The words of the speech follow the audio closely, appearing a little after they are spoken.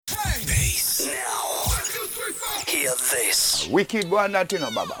hear this. Wicked one, that you know,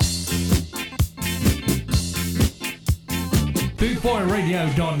 Baba.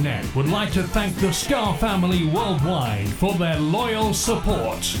 BootboyRadio.net would like to thank the Scar family worldwide for their loyal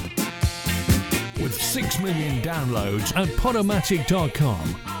support. With 6 million downloads at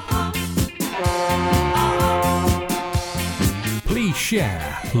Podomatic.com. Please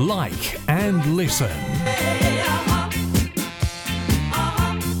share, like, and listen.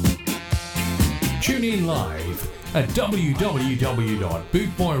 Tune in live at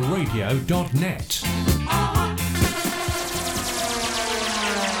www.bootboyradio.net.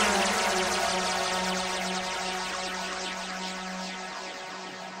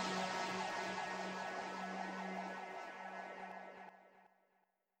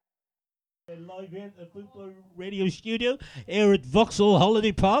 Live here at the Bootboy Radio Studio here at Vauxhall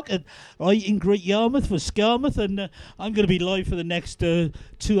Holiday Park right in Great Yarmouth for Skamouth, and I'm going to be live for the next 2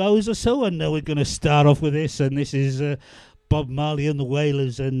 hours or so, and we're going to start off with this, and this is Bob Marley and the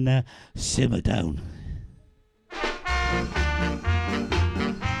Wailers and Simmer Down.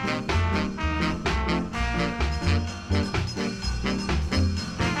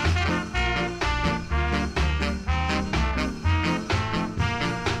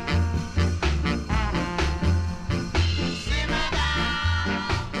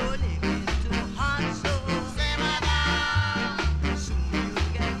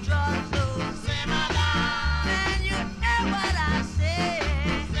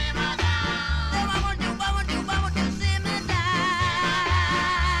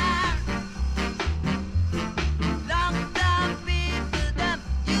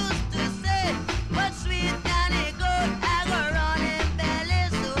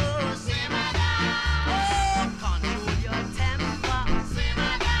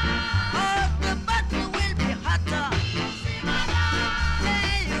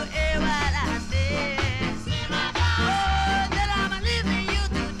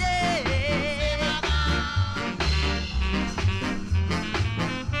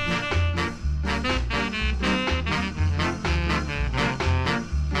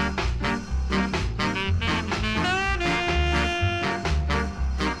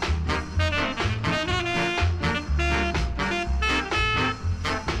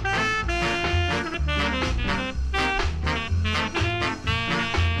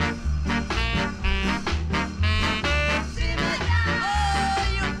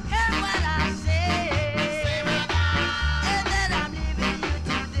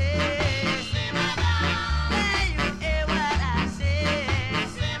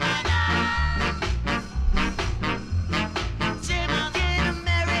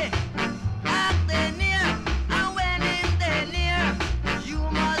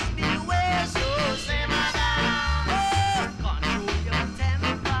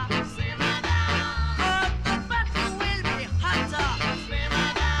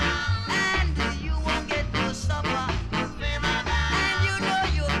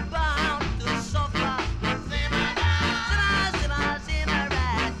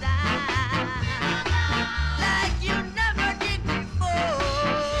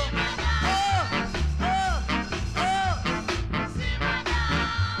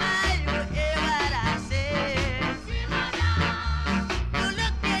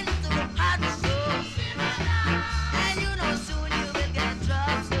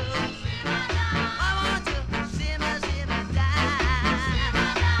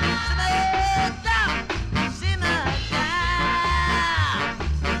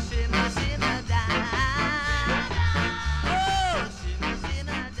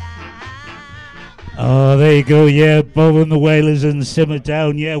 Oh, there you go, yeah, Bob and the Wailers and Simmer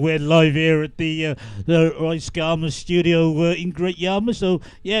Down. Yeah, we're live here at the Skamouth studio in Great Yarmouth. So,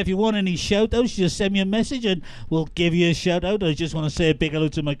 yeah, if you want any shout-outs, just send me a message and we'll give you a shout-out. I just want to say a big hello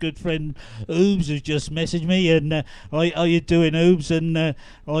to my good friend Oobs, who's just messaged me. And how you doing, Oobs? And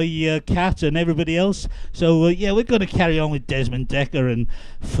Kat and everybody else. So, yeah, we're going to carry on with Desmond Decker and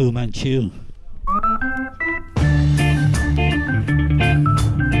Fu Manchu.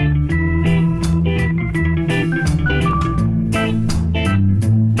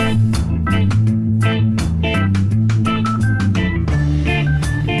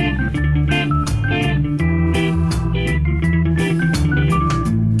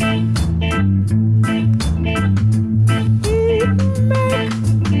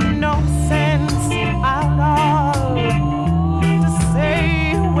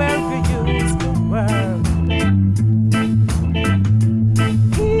 World.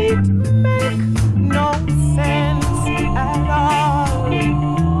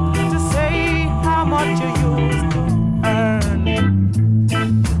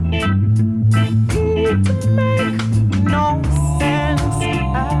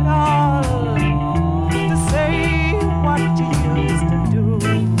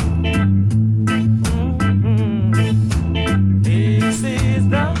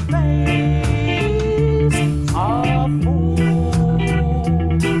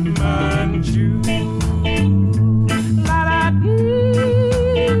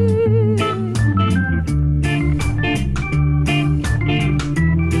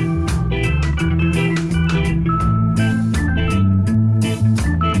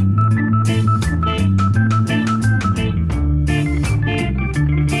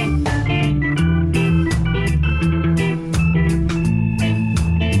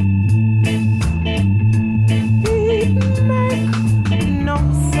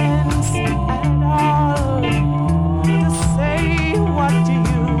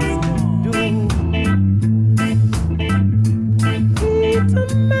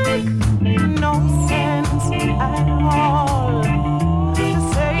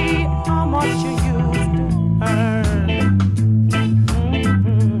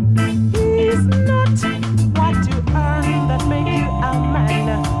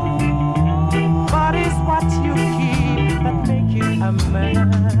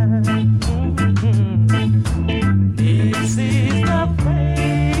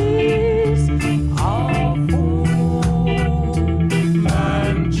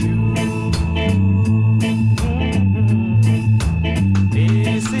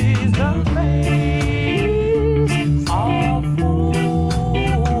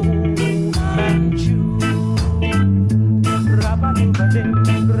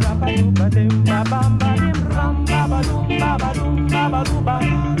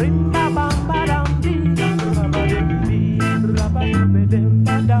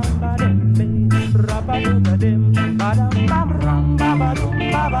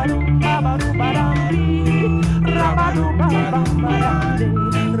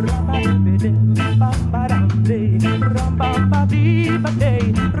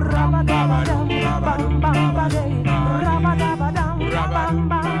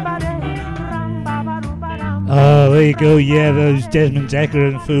 Oh, there you go. Yeah, those Desmond AkA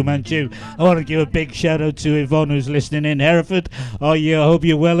and Fu Manchu. I want to give a big shout out to Yvonne who's listening in Hereford. Oh, yeah, I hope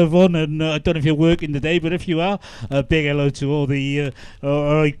you're well, Yvonne. And I don't know if you're working today, but if you are, a big hello to all the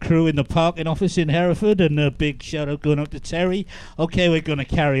crew in the parking office in Hereford. And a big shout out going out to Terry. Okay, we're going to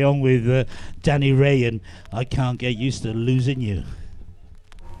carry on with Danny Ray and I Can't Get Used to Losing You.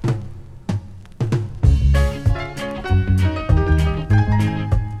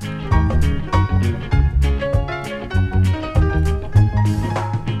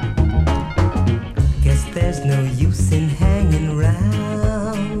 There's no use in hanging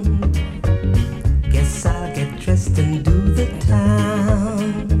round. Guess I'll get dressed and do the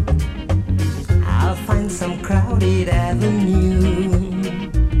town. I'll find some crowded avenue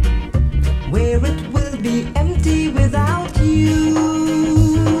where it will be empty without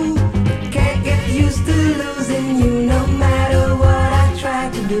you. Can't get used to losing you no matter what I try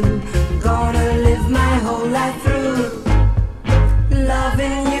to do. Gonna live my whole life through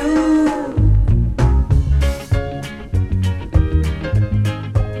loving you.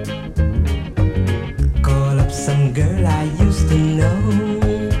 Some girl I used to know.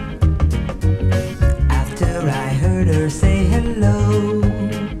 After I heard her say hello,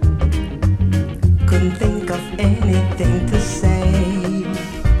 couldn't think of anything to say.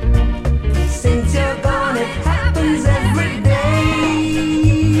 Since you're gone, it happens every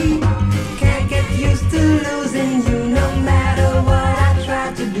day. Can't get used to losing you no matter what I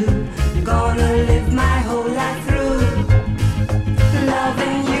try to do. Gonna live my whole life through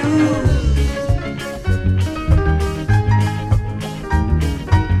loving you.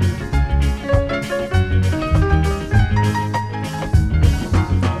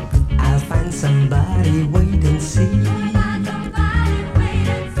 Somebody wait and see.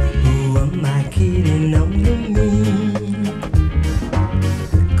 Who am I kidding? Only me.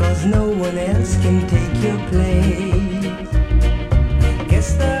 Cause no one else can take your place.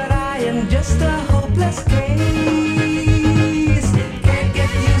 Guess that I am just a hopeless case. Can't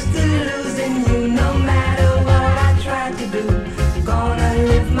get used to losing you no matter what I try to do. Gonna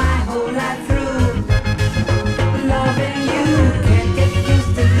live my whole life through loving you. Can't get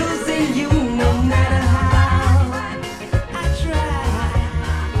used to losing you.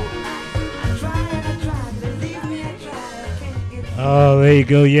 Oh, there you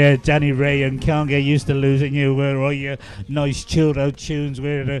go, yeah, Danny Ray and Can't Get Used to Losing You, where all your nice chilled out tunes,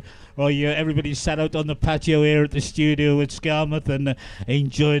 where everybody sat out on the patio here at the studio with Skamouth and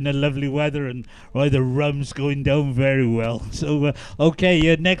enjoying the lovely weather, and the rum's going down very well. So,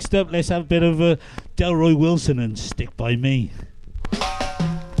 okay, next up, let's have a bit of Delroy Wilson and Stick By Me.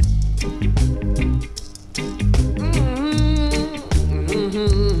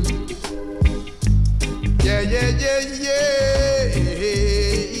 Yeah, yeah, yeah, yeah.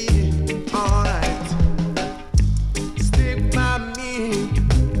 Alright. Stick by me,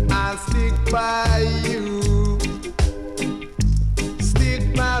 I'll stick by you.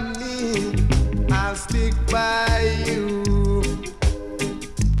 Stick by me, I'll stick by you.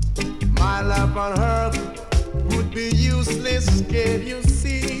 My love on earth would be useless, can you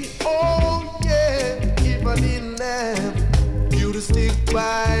see? Oh yeah, if I didn't have you to stick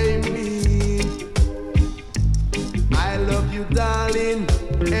by me. I love you, darling,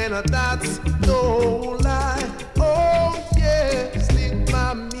 and that's no lie. Oh yeah, stick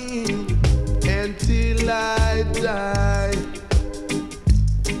by me until I die.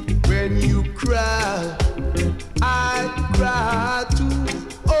 When you cry, I cry too.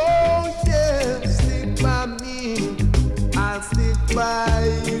 Oh yeah, stick by me, I'll stick by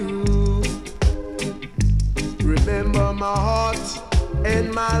you. Remember my heart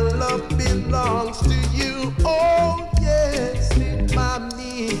and my love belongs to you. Oh yeah, stick by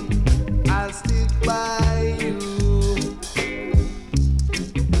me, I'll stick by you.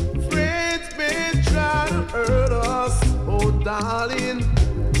 Friends may try to hurt us, oh darling.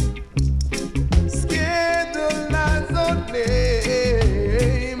 Scandalize our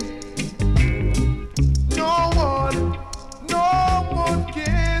name. No one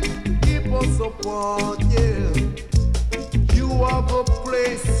can keep us apart, yeah. You have a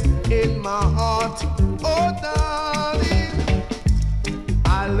place in my heart, oh darling.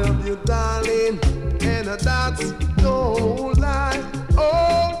 you, darling, and that's no lie.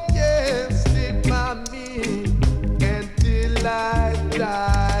 Oh yes, stick by me until I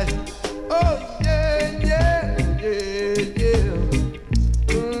die. Oh yeah, yeah, yeah, yeah.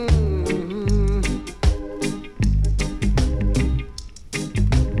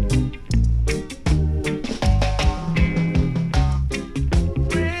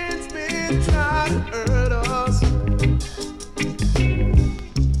 Friends been trying to hurt us,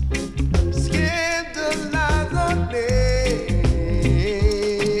 scandalize our name.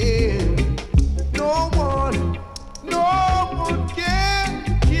 No one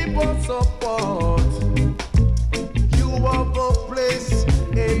can keep us apart. You have a place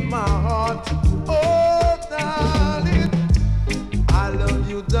in my heart. Oh, darling, I love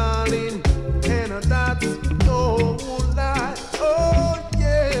you, darling, and that's no lie. Oh,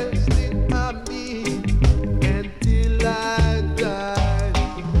 yes, stick by me until I die.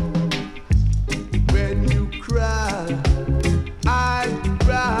 When you cry, I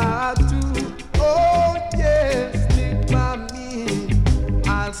cry too. Oh, yes, stick by me,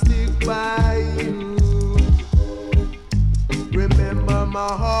 I'll stick by you. Remember my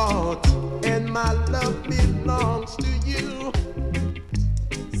heart and my love belongs to you.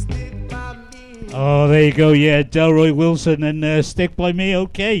 Stick by me. Oh, there you go. Yeah, Delroy Wilson and Stick By Me.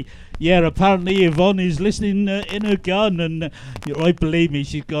 Okay. Yeah, apparently Yvonne is listening in her garden, and right, believe me,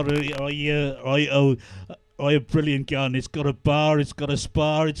 she's got a brilliant garden. It's got a bar, it's got a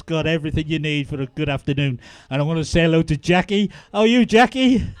spa, it's got everything you need for a good afternoon. And I want to say hello to Jackie. How are you,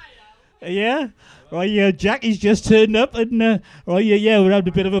 Jackie? Yeah? Right, yeah, Jackie's just turned up, and right, yeah, we're having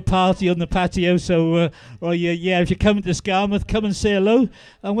a bit of a party on the patio. So, right, yeah, if you're coming to Skamouth, come and say hello.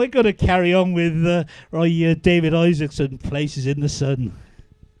 And we're going to carry on with David Isaacson, Places in the Sun.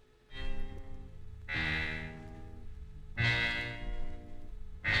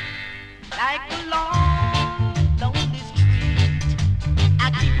 Like a long, lonely street,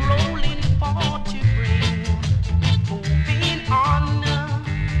 I keep rolling for to bring, moving on,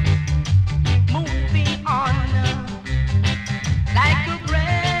 like a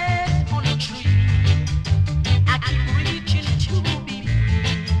breath on a tree. I keep reaching to be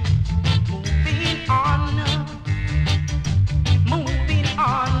free, moving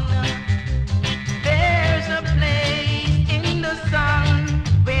on. There's a place in the sun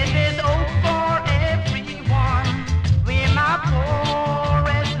where there's hope for everyone, where my poor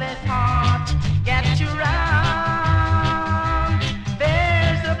restless heart gets to run.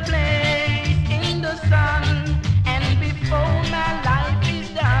 There's a place in the sun, and before my life is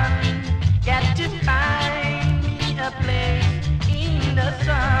done, got to find me a place in the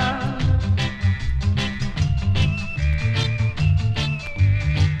sun.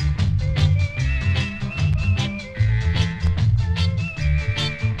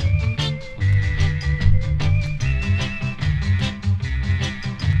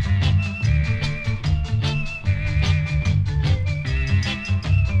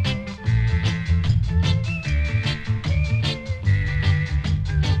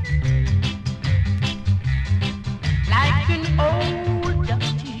 Like an old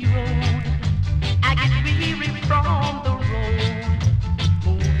dusty road, I get weary from the road.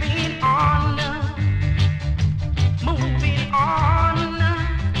 Moving on,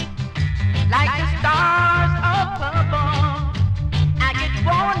 like the stars up above. I get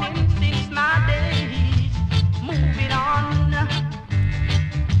warning since my days. Moving on.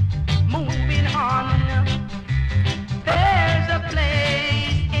 There's a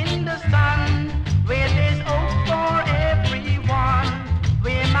place in the sun where there's hope for everyone,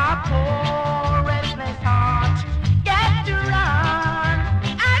 where my poor restless heart gets to run.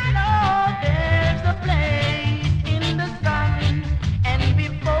 I know there's a place in the sun, and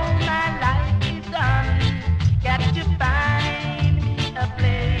before my life is done, got to find me a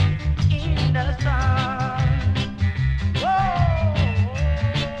place in the sun. Whoa.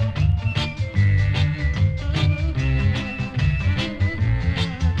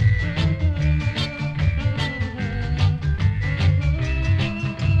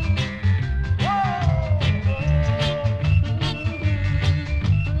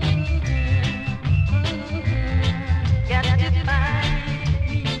 Got to find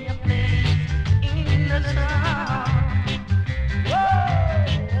me a place in the sun.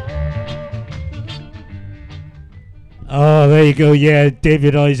 Oh, there you go. Yeah,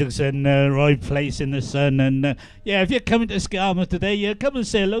 David Isaacson, right place in the sun. And yeah, if you're coming to Skamouth today, yeah, come and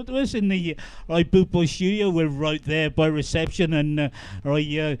say hello to us in the right Boot Boy studio. We're right there by reception, and right,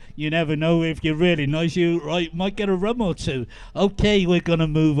 you never know, if you're really nice, you might get a rum or two. Okay, we're gonna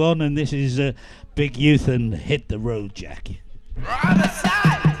move on, and this is Big Youth and Hit the Road, Jack. Other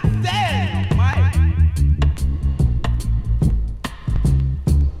side,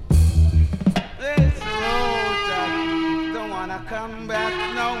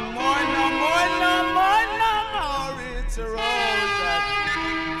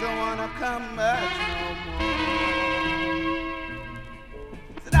 come back no more.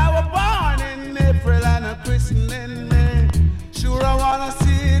 Said I was born in April and a christened in May. Sure I wanna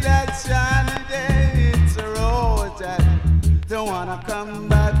see that shiny day. It's a road that don't wanna come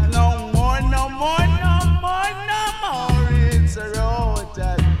back no more, no more, no more, no more. It's a road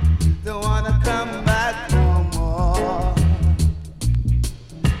that don't wanna come back no more.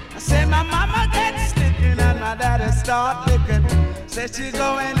 I say my mama gets sticking and my daddy start licking. Said she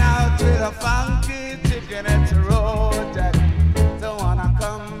going out with a funky chicken. It's a road that don't wanna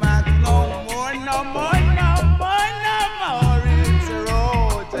come back no more, no more, no more, no more. It's a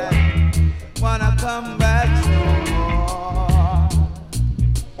road that wanna come back no more.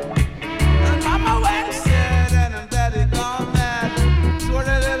 And mama went sad and her daddy gone mad. So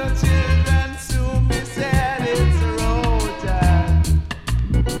the little children soon be said it's a road that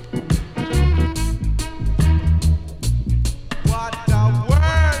what the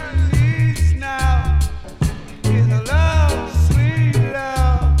world needs now is a love, sweet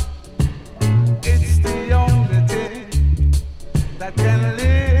love. It's the only thing that can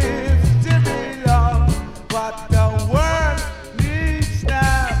live to be loved. What the world needs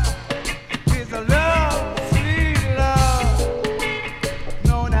now is a love, sweet love.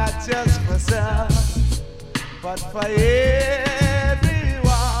 No, not just for some, but for everyone.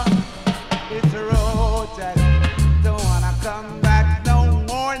 It's a road that don't wanna come back no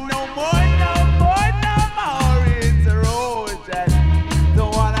more, no more, no more, no more. It's a road that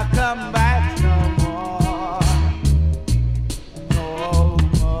don't wanna come back no more, no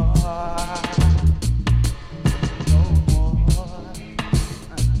more, no more.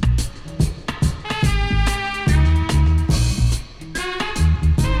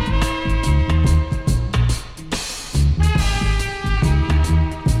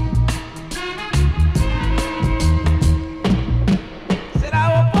 Said I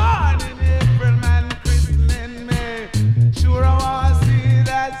was born in April, man, christened in May. Sure I wanna see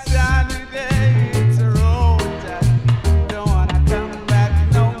that sunny day. It's a road that don't wanna come back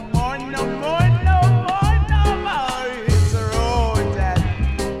no more, no more, no more, no more. It's a road that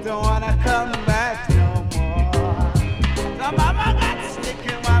don't wanna come back no more. So mama got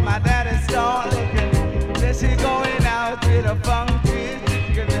sticking while my daddy start licking. Said she going out with a funky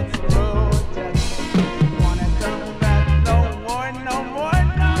chicken. It's a road that wanna come back no more, no more,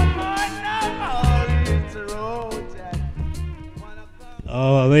 no more, no more. It's a road that wanna come.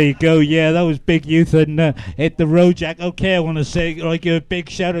 Oh, there you go. Yeah, that was Big Youth and Hit the Road Jack. Okay, I want to say, right, give a big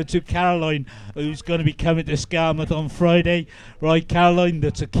shout out to Caroline, who's going to be coming to Skamouth on Friday. Right, Caroline,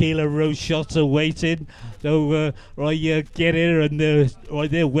 the tequila rose shots are waiting. So, right, get here and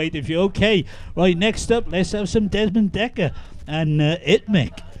right there waiting for you. Okay, right, next up, let's have some Desmond Decker and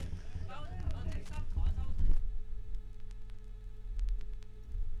Itmic.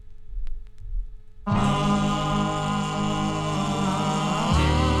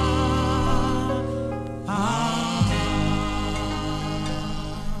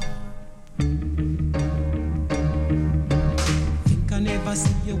 Think I never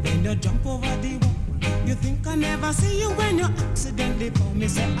see you when you jump over the wall. You think I never see you when you accidentally fall. Me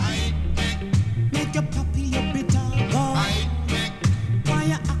say I make your puppy your bitter go. Why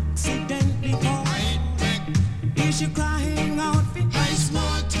you accidentally fall? Is she crying out for ice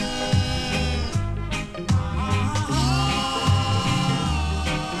water?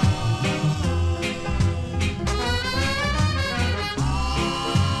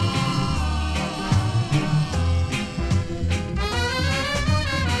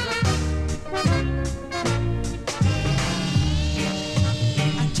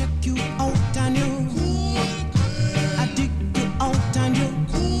 I check you out and you, I dig you out and you,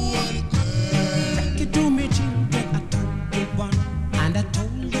 take you to me children. I told you one and I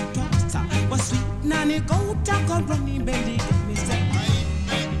told you twice. Was sweet nanny go talk a running belly. Me say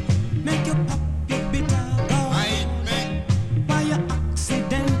make you pop your bitter go. Why you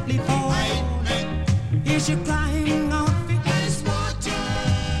accidentally fall? Is she crying out for ice water?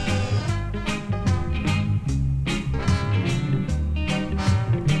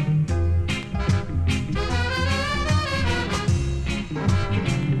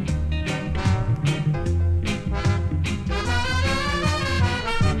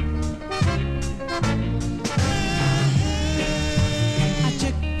 I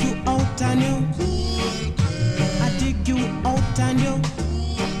check you out and you, I dig you out and you,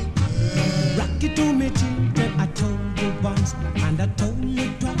 rock it to me children. I told you once and I told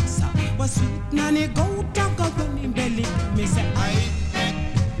you twice. Was sweet nanny go talk a running belly. Me say I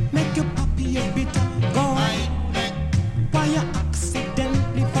make your puppy your bitter go. Why you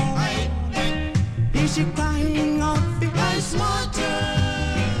accidentally fall? Is she crying out for ice water?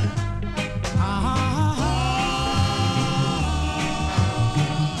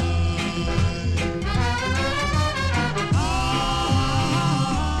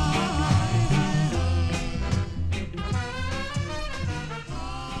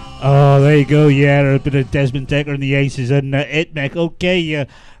 Oh, there you go. Yeah, a bit of Desmond Decker and the Aces and Itmec. Okay,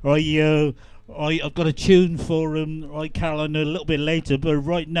 I've got a tune for Caroline a little bit later, but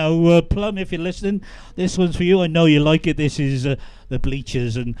right now, Plum, if you're listening, this one's for you. I know you like it. This is the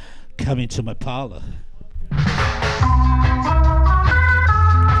Bleachers and Come Into My Parlour.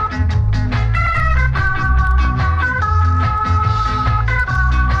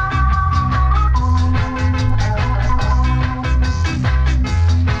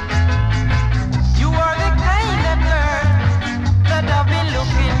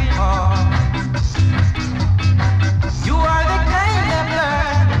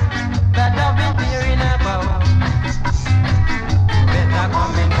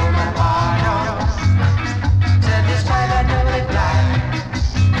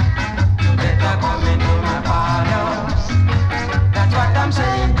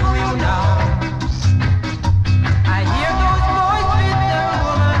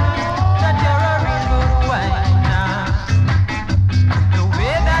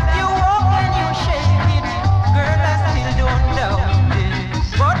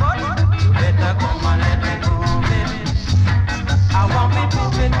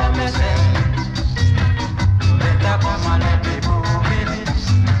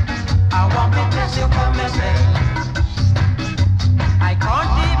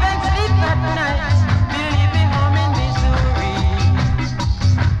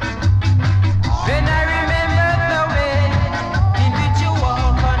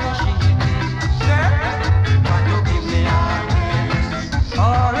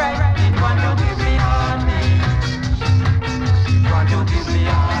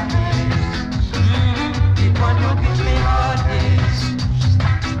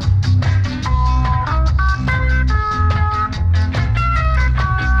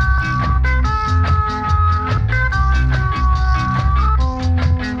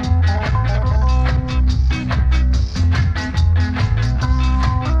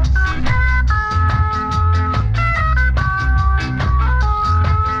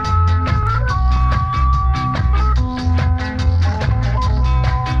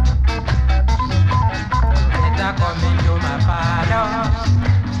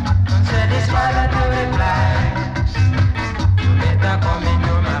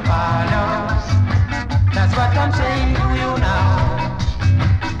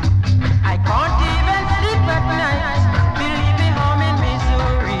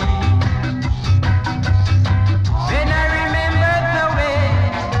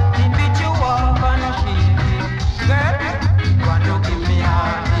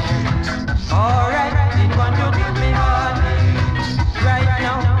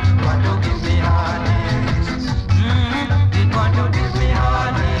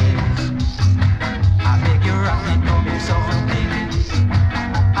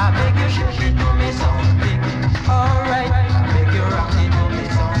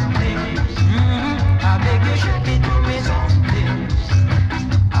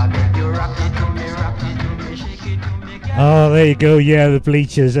 There you go, yeah, the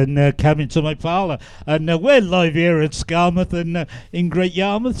Bleachers and Come Into My Parlour. And we're live here at Skamouth and in Great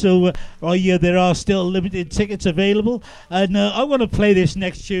Yarmouth, so there are still limited tickets available. And I want to play this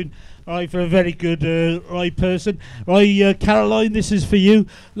next tune for a very good person. Caroline, this is for you.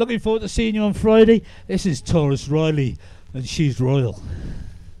 Looking forward to seeing you on Friday. This is Taurus Riley, and she's royal.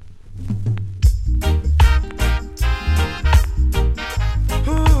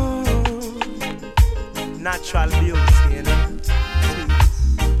 Natural beauty, you know.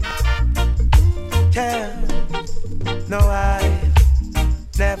 Yeah, no,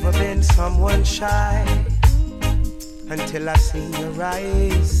 I've never been someone shy until I seen your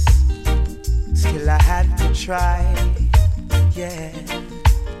eyes. Still I had to try, yeah.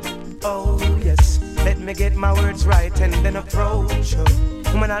 Oh yes, let me get my words right and then approach you.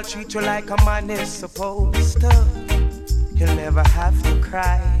 Woman, I'll treat you like a man is supposed to. You'll never have to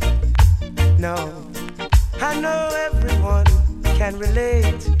cry, no. I know everyone can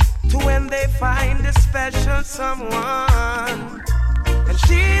relate to when they find a special someone. And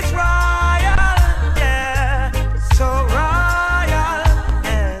she's royal, yeah, so royal.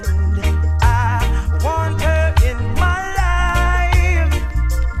 And I want her in my life.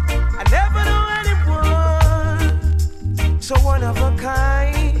 I never knew anyone so one of a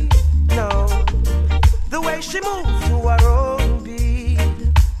kind, no. The way she moves to her own beat,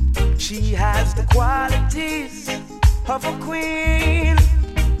 she has the qualities of a queen.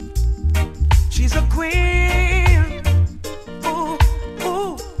 She's a queen. Ooh,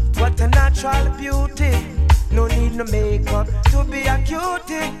 ooh, what a natural beauty. No need no makeup to be a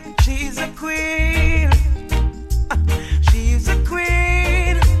cutie. She's a queen. She's a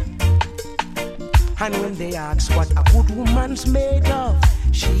queen. And when they ask what a good woman's made of,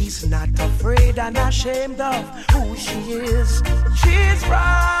 she's not afraid and ashamed of who she is. She's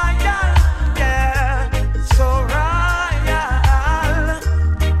royal, yeah, so royal.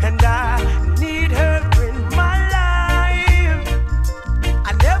 And I need her in my life.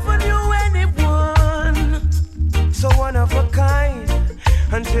 I never knew anyone so one of a kind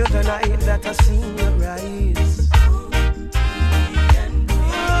until the night that I seen her rise.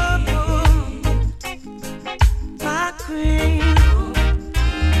 My queen,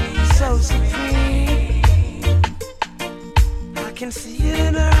 so supreme. I can see it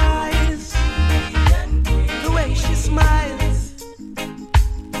in her eyes, the way she smiles.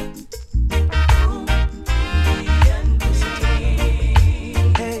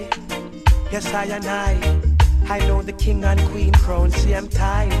 Hey, yes I and I know the king and queen crown, same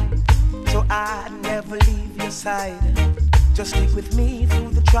time. So I never leave your side. Just stick with me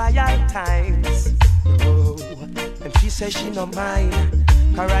through the trial times. Oh, and she says she no mind.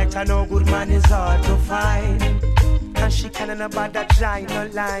 Correct, I know good man is hard to find. And she can't about that shine no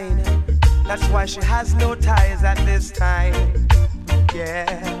line. That's why she has no ties at this time.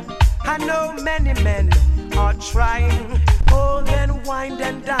 Yeah, I know many men are trying. Oh, then wine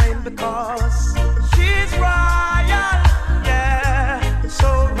and dine because she's royal. Yeah,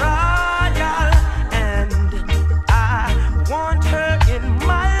 so royal. And I want her in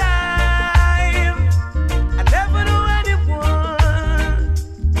my life. I never knew anyone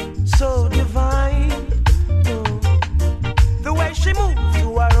so divine. The way she moves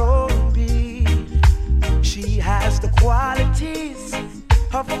to her own beat, she has the qualities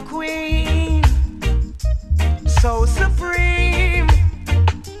of a queen, so supreme.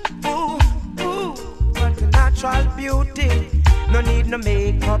 Ooh, ooh, what a natural beauty. No need no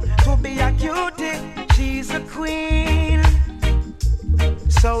makeup to be a cutie. She's a queen,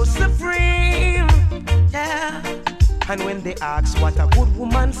 so supreme, yeah. And when they ask what a good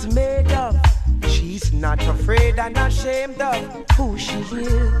woman's made of, she's not afraid and ashamed of who she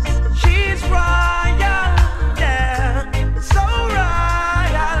is. She's royal, yeah, so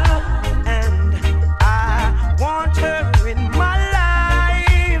royal. And I want her in my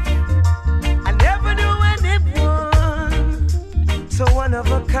life. I never knew anyone so one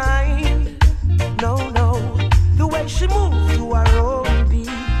of a kind. No, no, the way she moves to her own beat,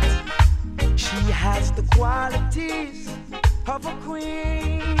 she has the qualities of a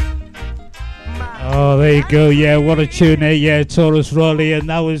queen. Oh, there you go. Yeah, what a tune there. Yeah, Taurus Riley, and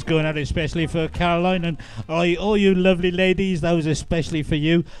that was going out especially for Caroline and all you lovely ladies. That was especially for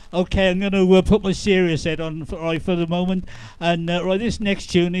you. Okay, I'm going to put my serious head on for the moment. And right, this next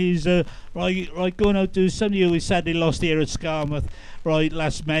tune is right going out to some of you who sadly lost here at Skamouth. Right,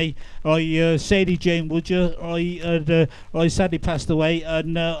 last May, Sadie Jane Woodger, sadly passed away,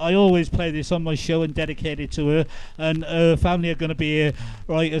 and I always play this on my show and dedicate it to her. And her family are going to be here,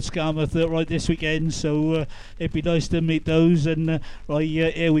 right, at Skamouth, right, this weekend. So it'd be nice to meet those. And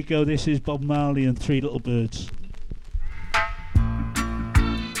here we go. This is Bob Marley and Three Little Birds.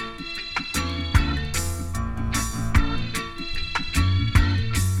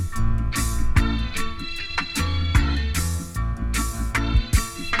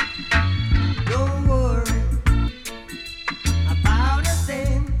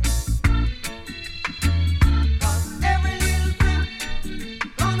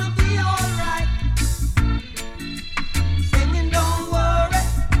 Singing, don't worry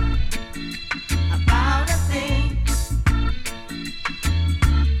about a thing.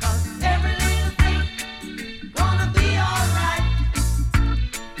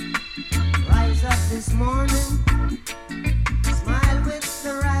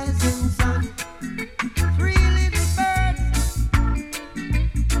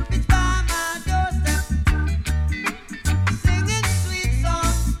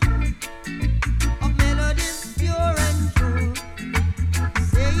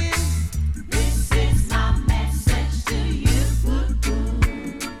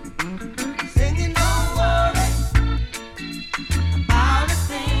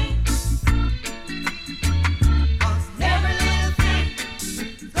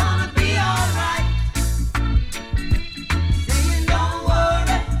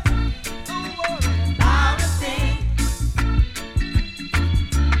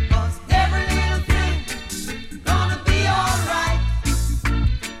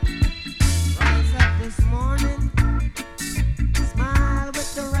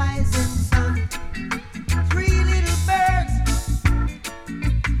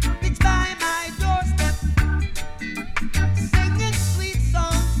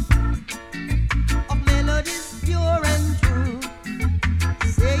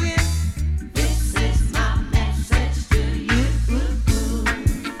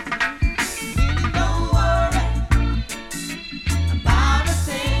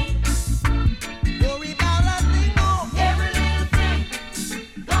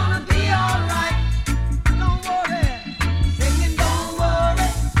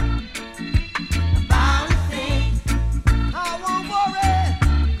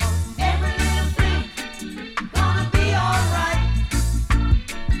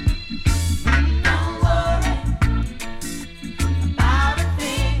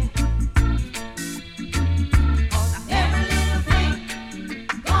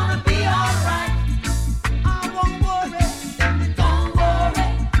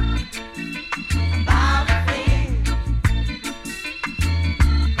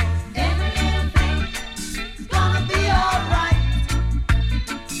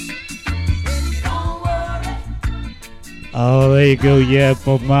 you go, yeah,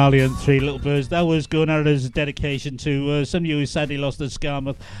 Bob Marley and Three Little Birds. That was going out as a dedication to some of you who sadly lost at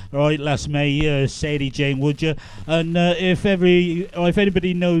Skamouth, right, last May, Sadie Jane, would you? And if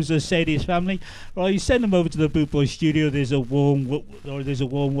anybody knows Sadie's family, right, send them over to the Boot Boy studio. There's a warm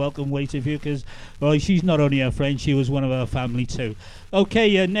welcome waiting for you, because right, she's not only our friend, she was one of our family too.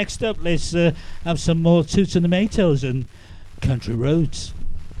 Okay, next up, let's have some more Toots and the Maytals and Country Roads.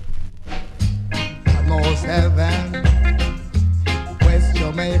 Almost heaven, West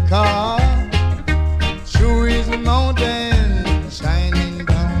Jamaica, trees and mountains shining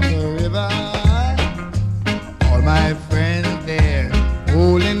down the river. All my friends there,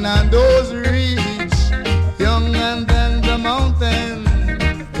 holding on those reeds, younger than the mountain,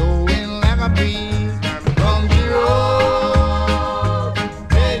 blowing like a breeze from the road.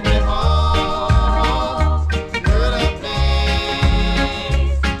 Take me home to the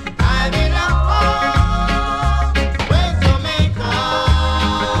place I belong. West Jamaica,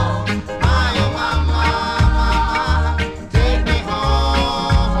 my oh mama, take me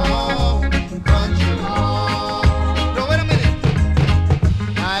home, country road. No, wait a minute.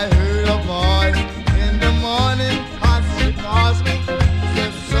 I heard a voice in the morning, as she calls me,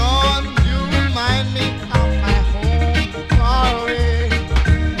 said, son, you remind me of my home far away.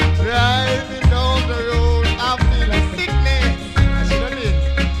 Driving down the road, I feel a sickness. I should have been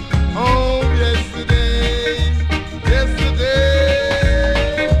home yesterday.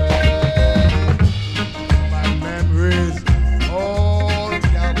 My memories all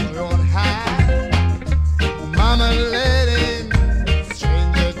gather on high. Mama letting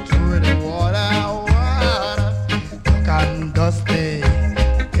stranger through the water, dark and dusty,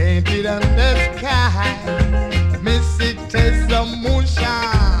 painted on the sky. Mystic taste of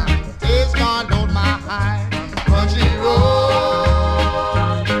moonshine, taste gone down my high. Country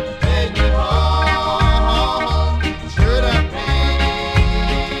road, take me home to the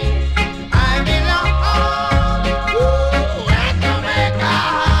place I belong. West Jamaica,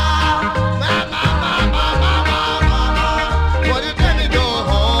 mama. What you tell me go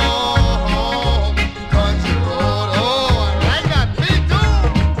home, country road. Oh, I like that, me too.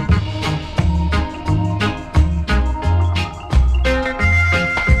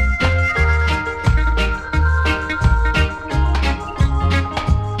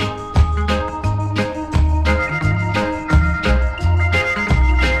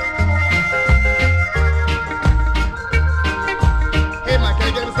 Hey man, can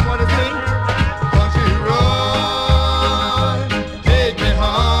you get me some more of this thing? Country road, take me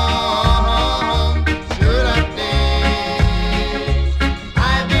home to the place I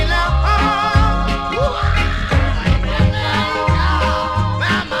belong.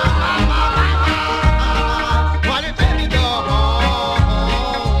 Mama. Why you tell me go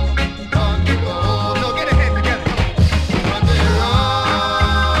home, country road? No, get your hands together. Country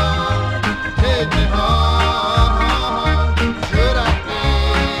road, take me home to the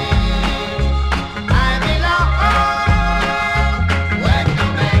place I belong. West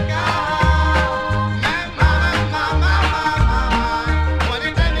Jamaica, mama. Why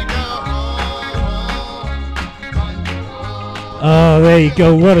you tell me go home, country road? Oh, there you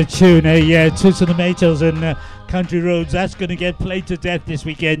go. What a tune, eh? Yeah, Toots and the Maytals and Country Roads. That's going to get played to death this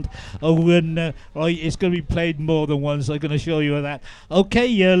weekend. Oh, and right, it's going to be played more than once. I'm going to show you that.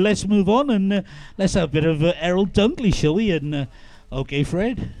 Okay, let's move on and let's have a bit of Errol Dunkley, shall we? And okay,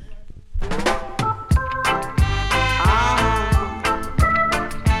 Fred.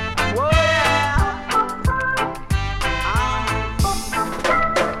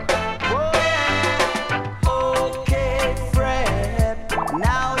 Okay, Fred,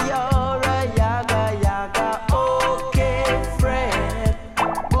 now you're a yaga. Okay, Fred,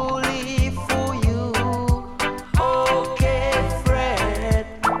 bully for you. Okay, Fred,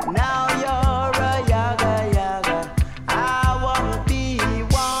 now you're a yaga. I wanna be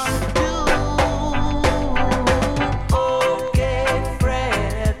one too.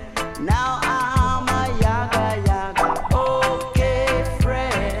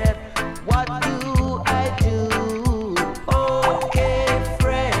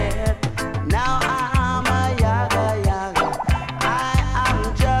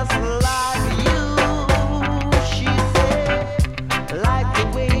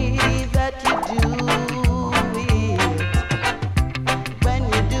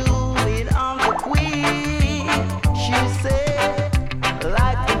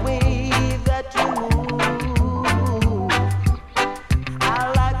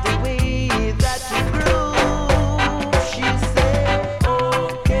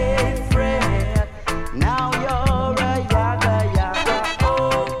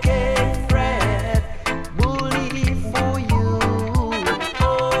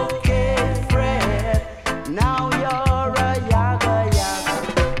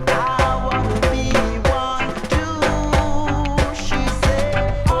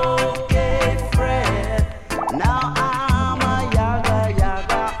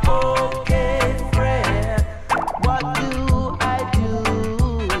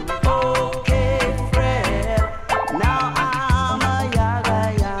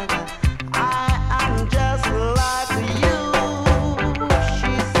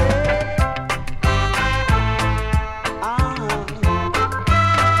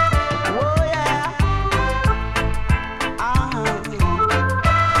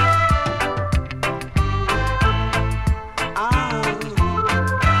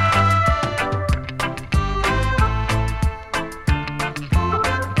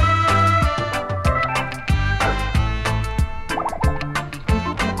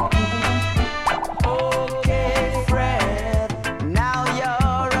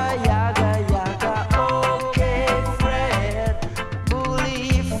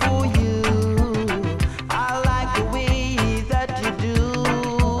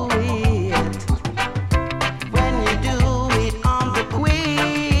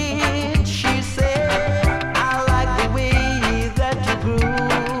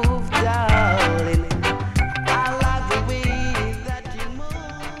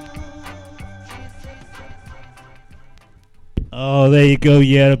 there you go.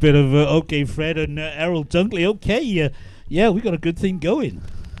 Yeah, a bit of OK Fred and Errol Dunkley. Okay, yeah, we got a good thing going.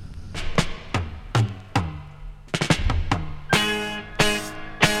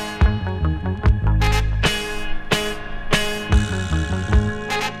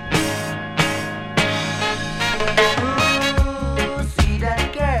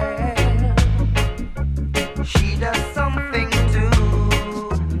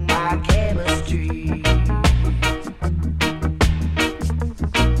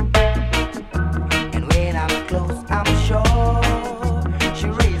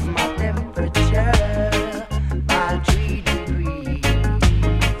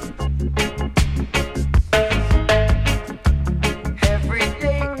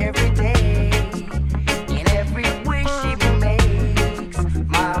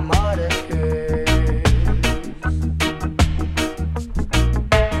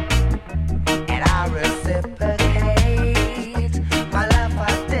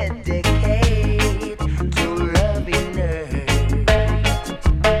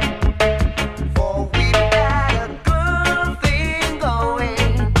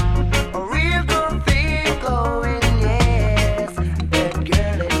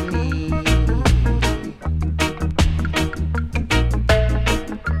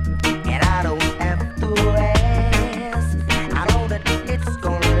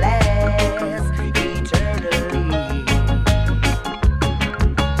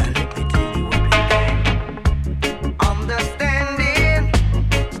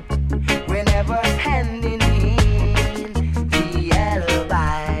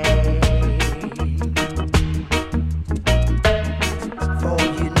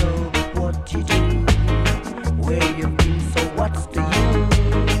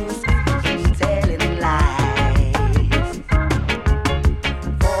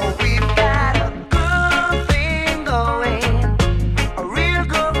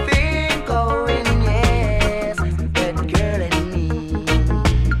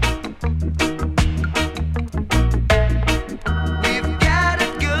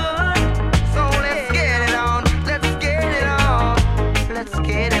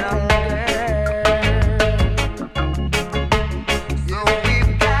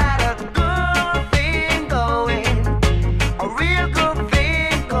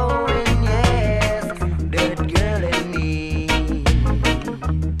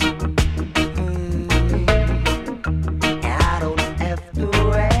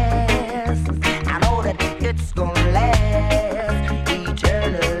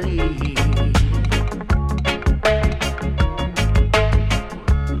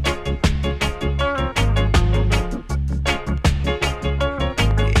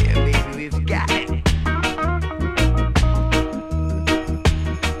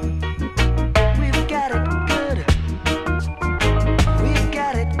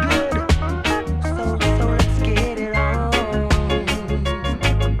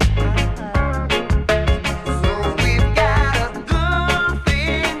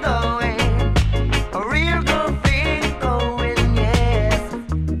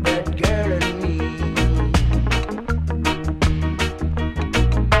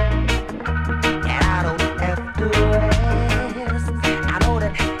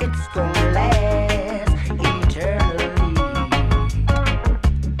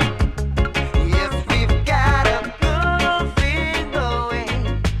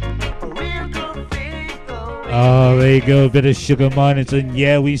 There you go, a bit of Sugar Miners, and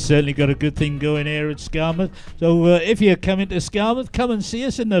yeah, we certainly got a good thing going here at Skamouth. So if you're coming to Skamouth, come and see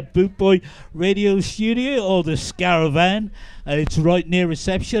us in the Bootboy Radio Studio or the Scaravan. It's right near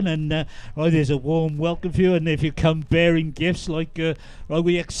reception, and right, there's a warm welcome for you. And if you come bearing gifts like, right,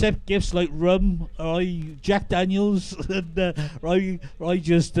 we accept gifts like rum, right, Jack Daniels, and right,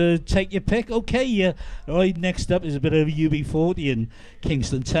 just take your pick. Okay, yeah. Right, next up is a bit of UB40 in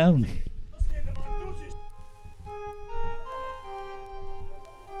Kingston Town.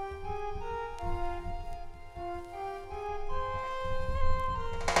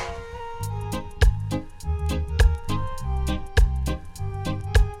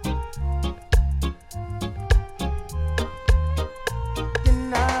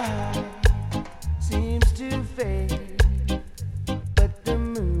 But the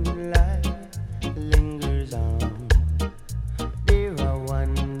moonlight lingers on. There are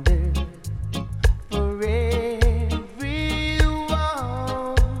wonders for everyone.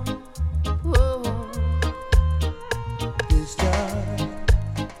 Oh, the stars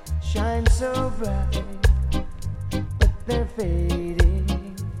shine so bright, but they're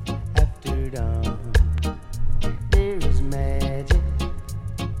fading after dawn. There is magic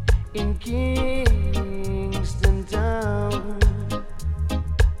in Kingston Town.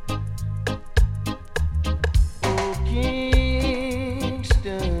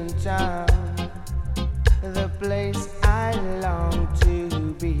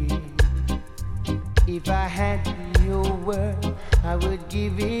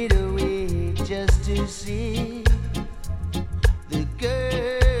 give it away just to see the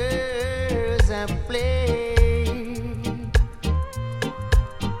girls I play.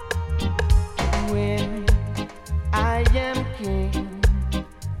 When I am king,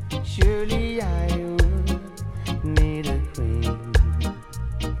 surely I would need a queen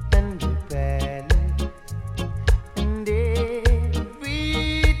and a palace and everything,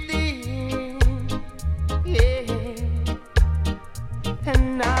 yeah.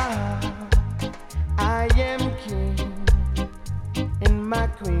 And now I am king, and my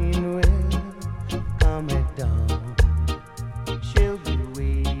queen will come at dawn. She'll be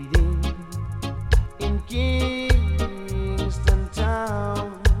waiting in Kingston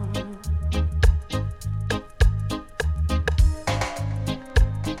Town.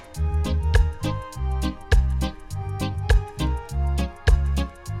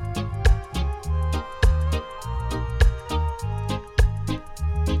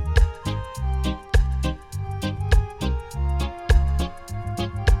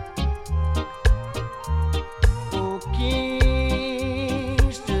 Oh,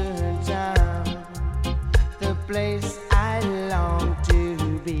 Kingston Town, the place I long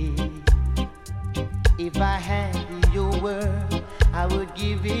to be. If I had your word, I would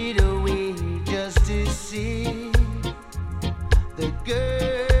give it away just to see the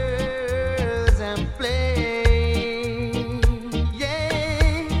girls and play.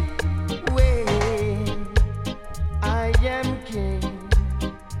 Yeah, when I am king,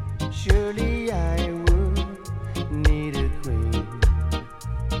 surely I would need a queen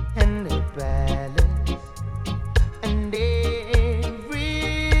and a palace and everything,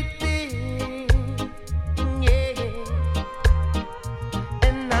 yeah.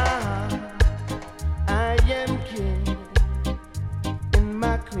 And now I am king, and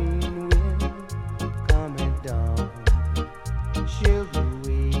my queen will come at dawn. She'll be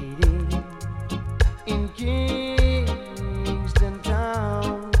waiting in Kingston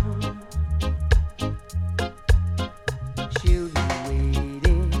Town. She'll be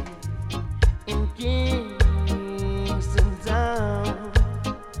waiting in Kingston Town.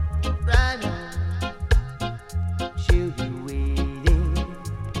 Right now, she'll be waiting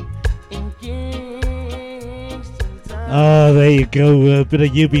in Kingston Town. Ah, there you go. A bit of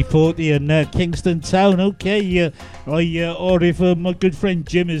UB40 and Kingston Town. Okay, or if my good friend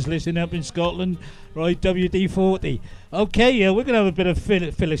Jim is listening up in Scotland, right, WD40. Okay, we're going to have a bit of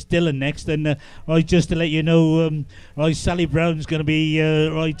Phyllis Dillon next. And right, just to let you know, right, Sally Brown's going to be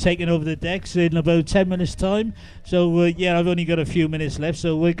right taking over the decks in about 10 minutes' time. So, yeah, I've only got a few minutes left.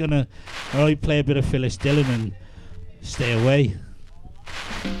 So we're going to play a bit of Phyllis Dillon and stay away.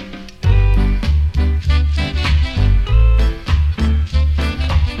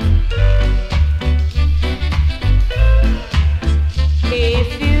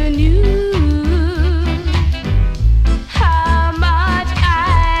 If you knew how much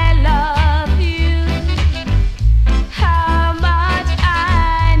I love you, how much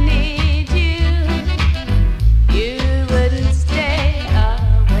I need you, you wouldn't stay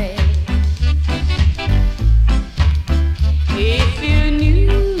away. If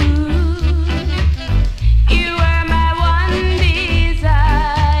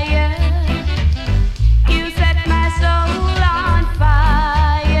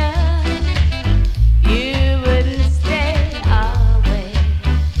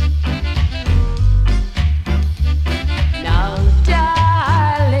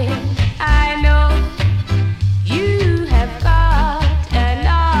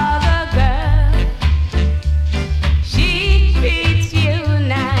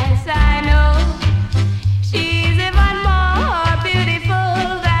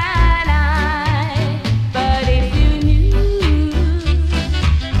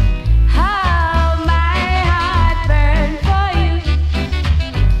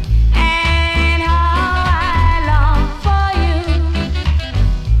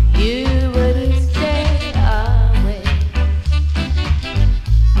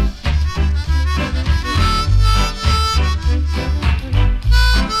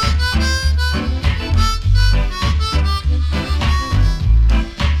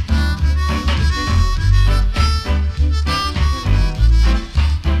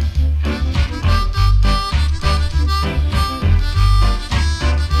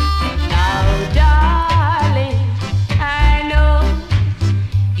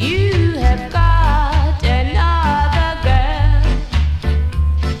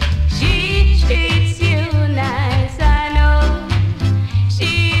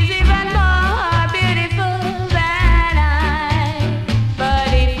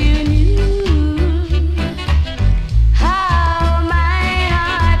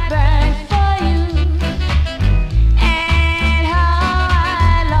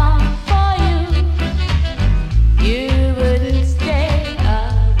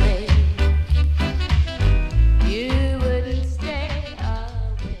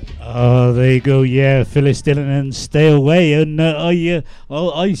Oh, there you go. Yeah, Phyllis Dillon and Stay Away. And I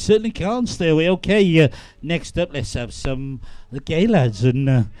certainly can't stay away. Okay, next up, let's have some the Gay Lads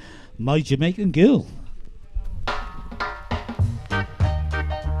and My Jamaican Girl.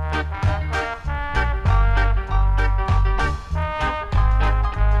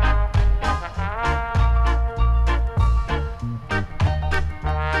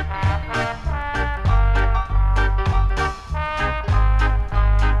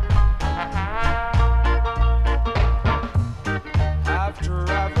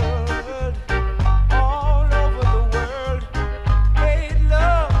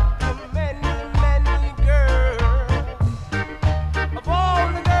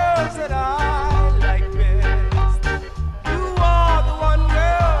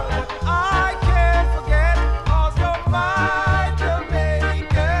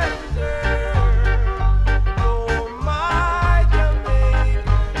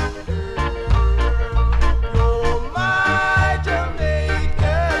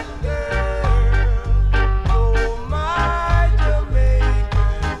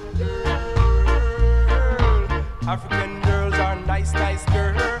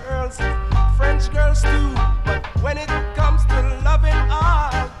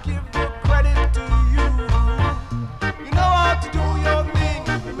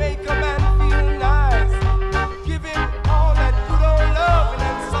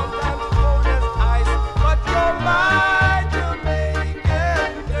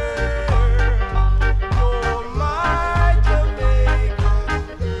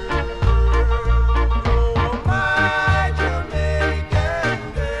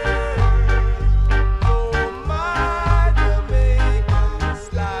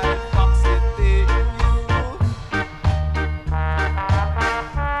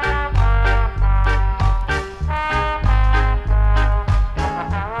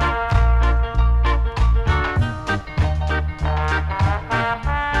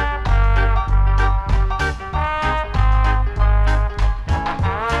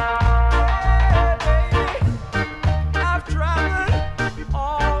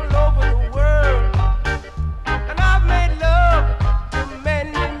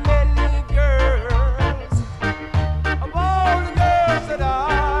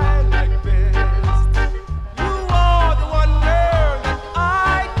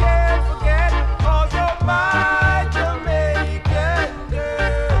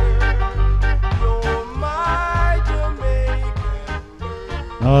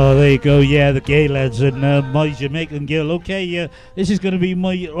 Oh, there you go. Yeah, the Gay Lads and My Jamaican Girl. Okay, this is going to be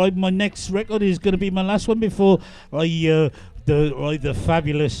my next record. Is going to be my last one before the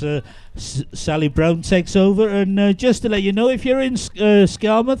fabulous Sally Brown takes over. And just to let you know, if you're in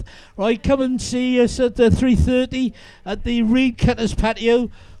Skamouth, right, come and see us at 3:30 at the Reed Cutters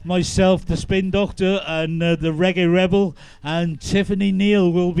Patio. Myself, the Spin Doctor, and the Reggae Rebel, and Tiffany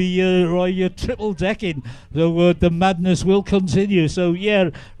Neal will be triple decking. So the madness will continue. So yeah,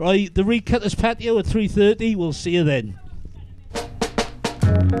 right, the Reed Cutters Patio at 3:30. We'll see you then.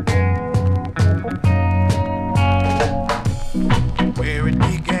 Where it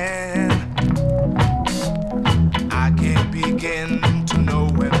began, I can't begin to know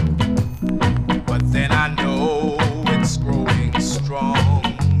it, but then I know it's growing strong.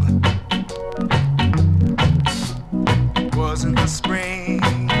 Was in the spring,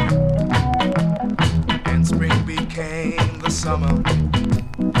 and spring became the summer.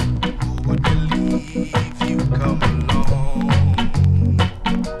 Who would believe you come along?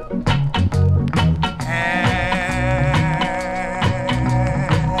 Hands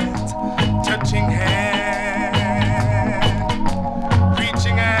touching hand,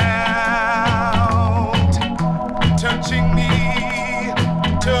 reaching out, touching me,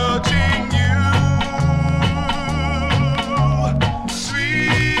 touching you.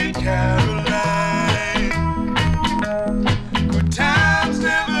 Caroline, good times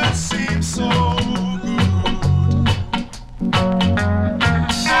never seem so good.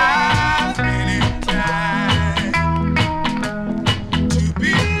 I've been in time to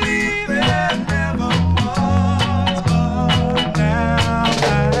believe there never was, but now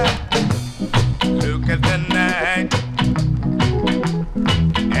I look at the night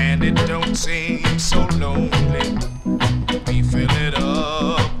and it don't seem so lonely. We fill it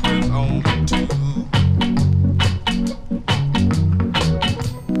up with only two.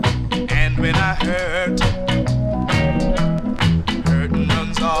 And when I hurt, hurting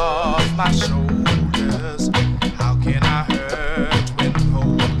runs off my shoulders. How can I hurt when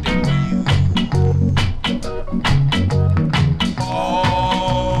holding you?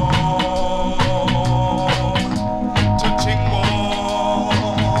 Oh, touching more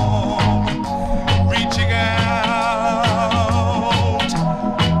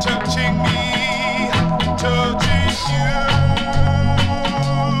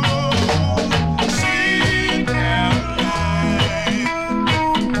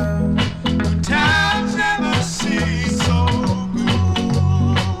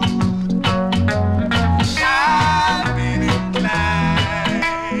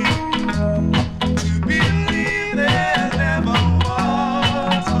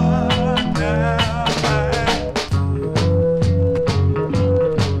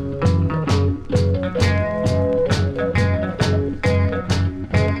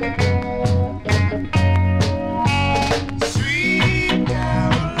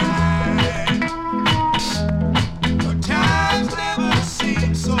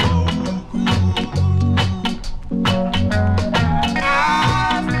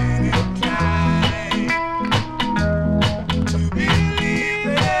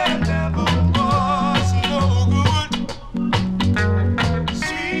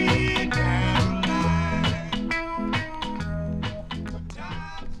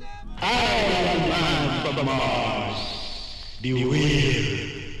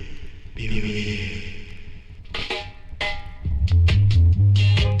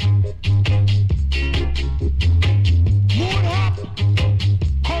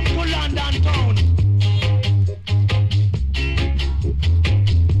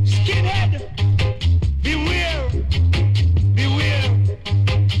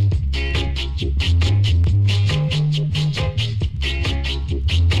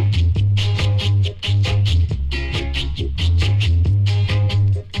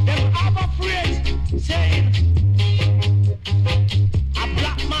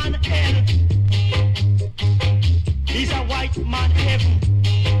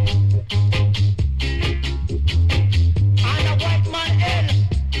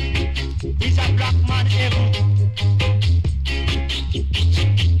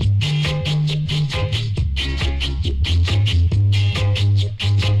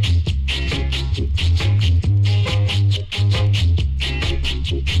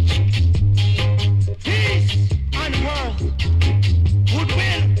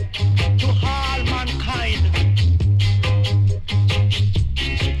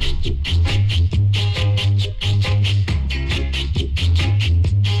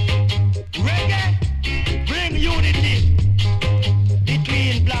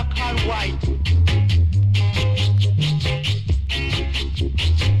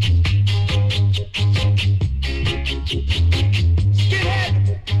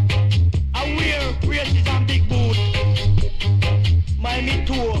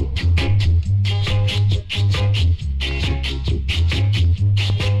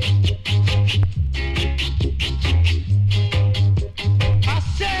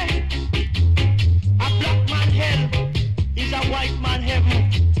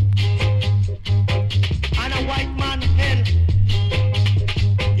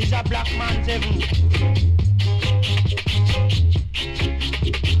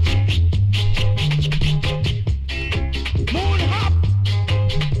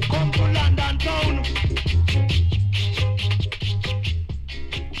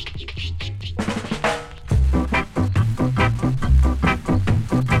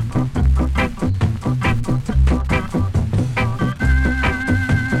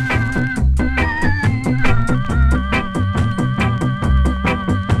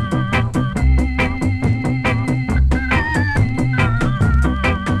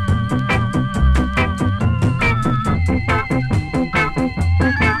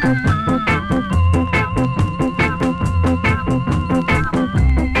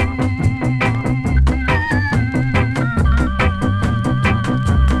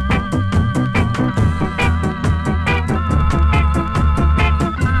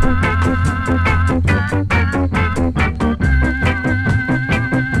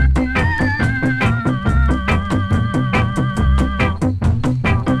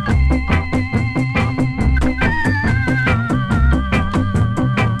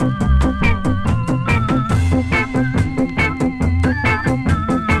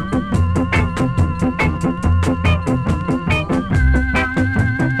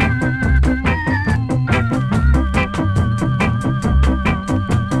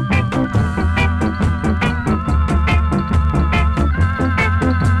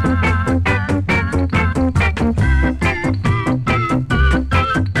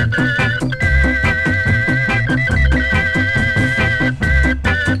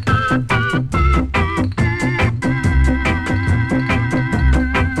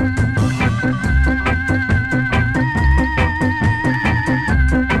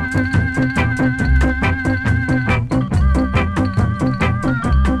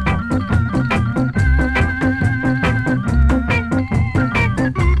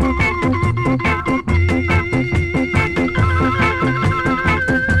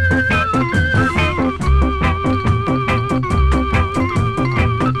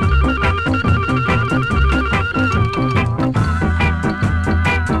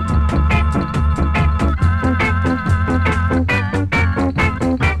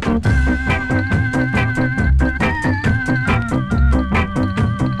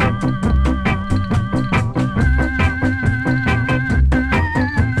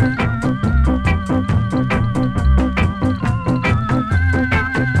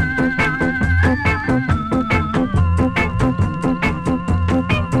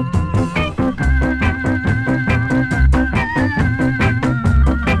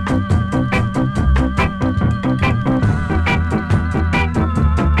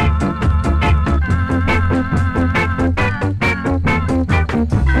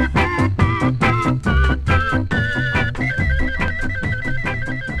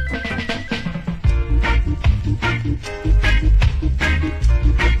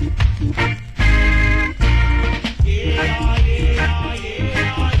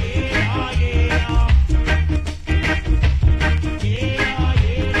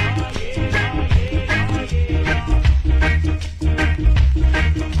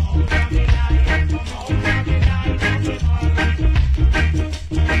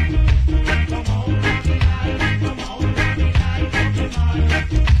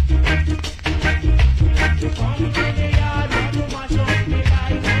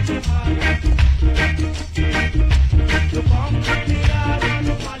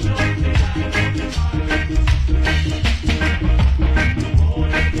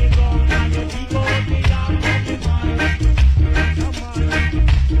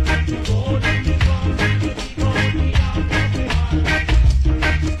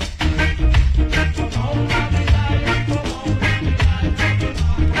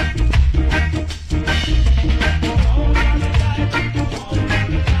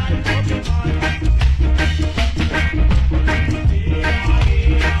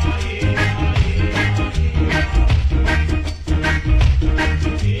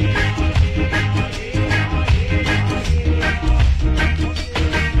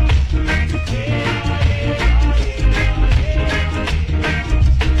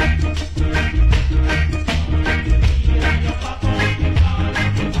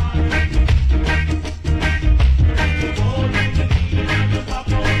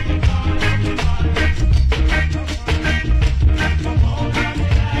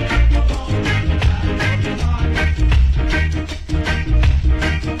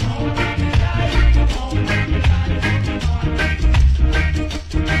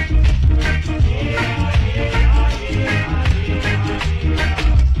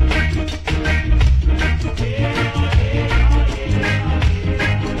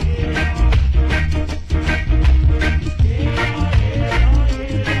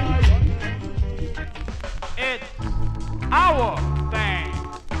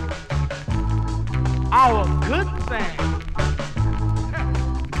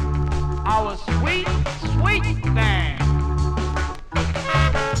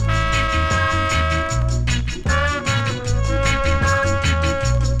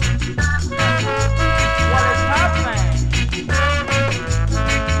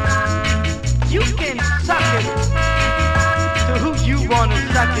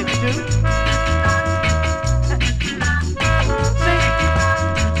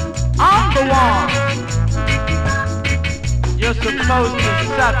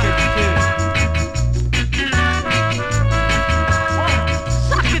suck it too.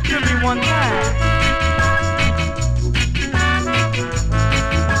 Suck it to me one time.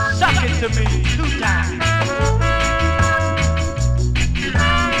 Suck it to me 2 times.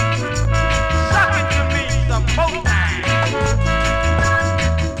 Suck it to me some more times.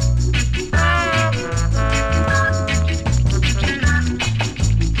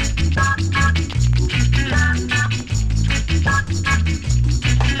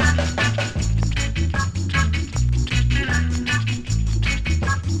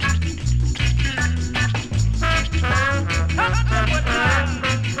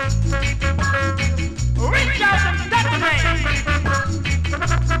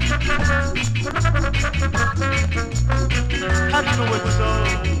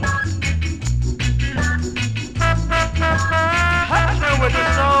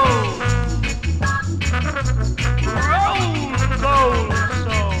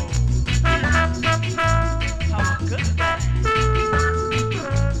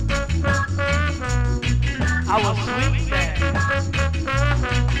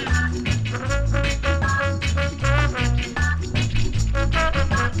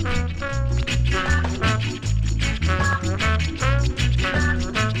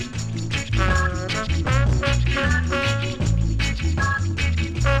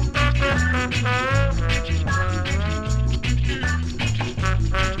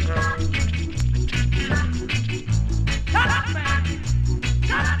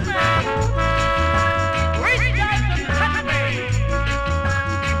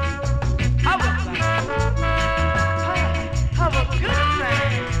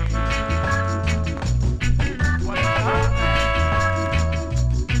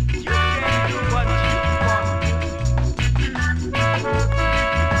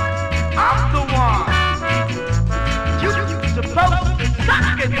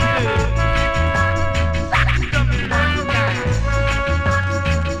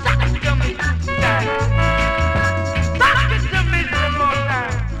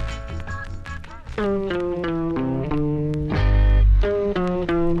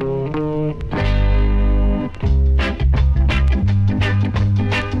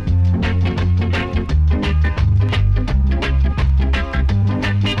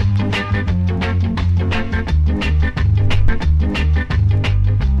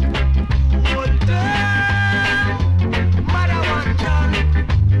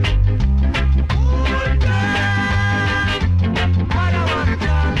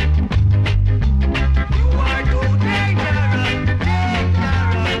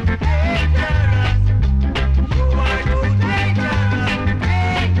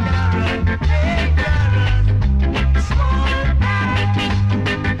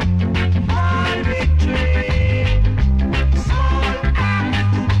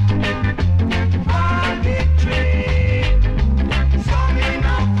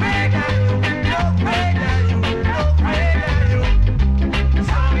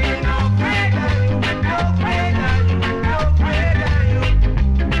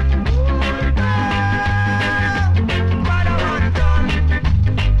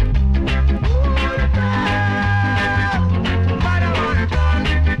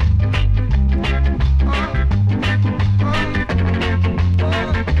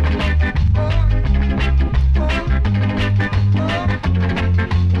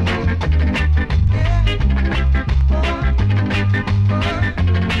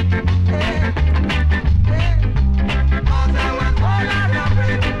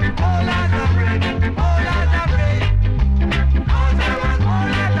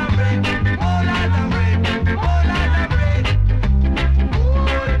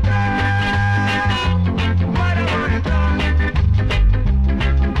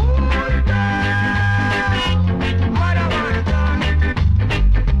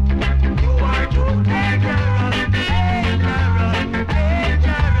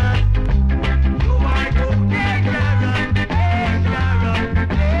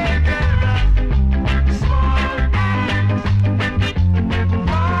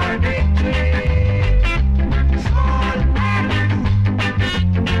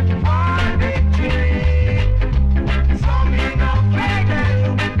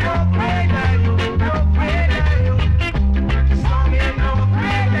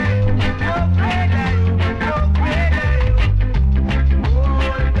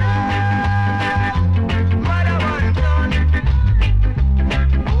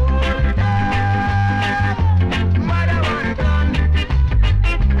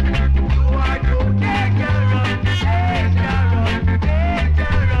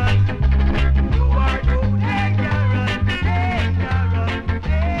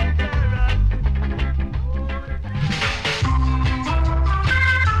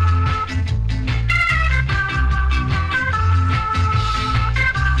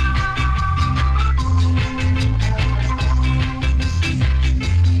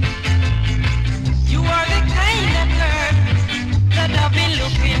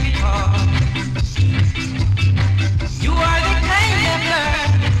 before. You are the kind of girl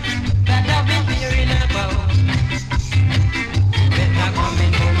that I've been hearing about. Better come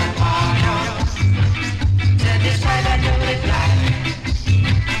into my parlor. Satisfy that you reply.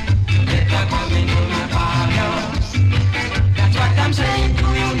 Better come into my parlor. That's what I'm saying to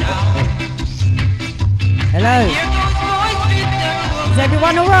you now. Hello. Is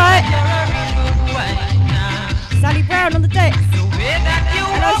everyone all right? Sally Brown on the decks.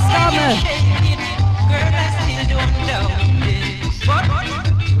 Hello, Skamouth. Girl, I still don't know this. But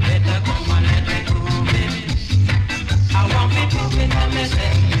better come on and prove it. I want me to prove it to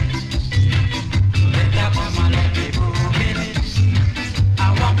myself. Better come on and prove it. I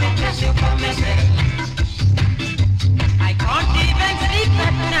want me to see for myself. I can't even sleep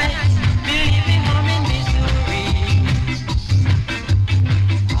at night, believing I'm in misery.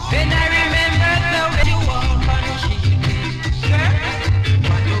 When I remember the way you walk on the sheet,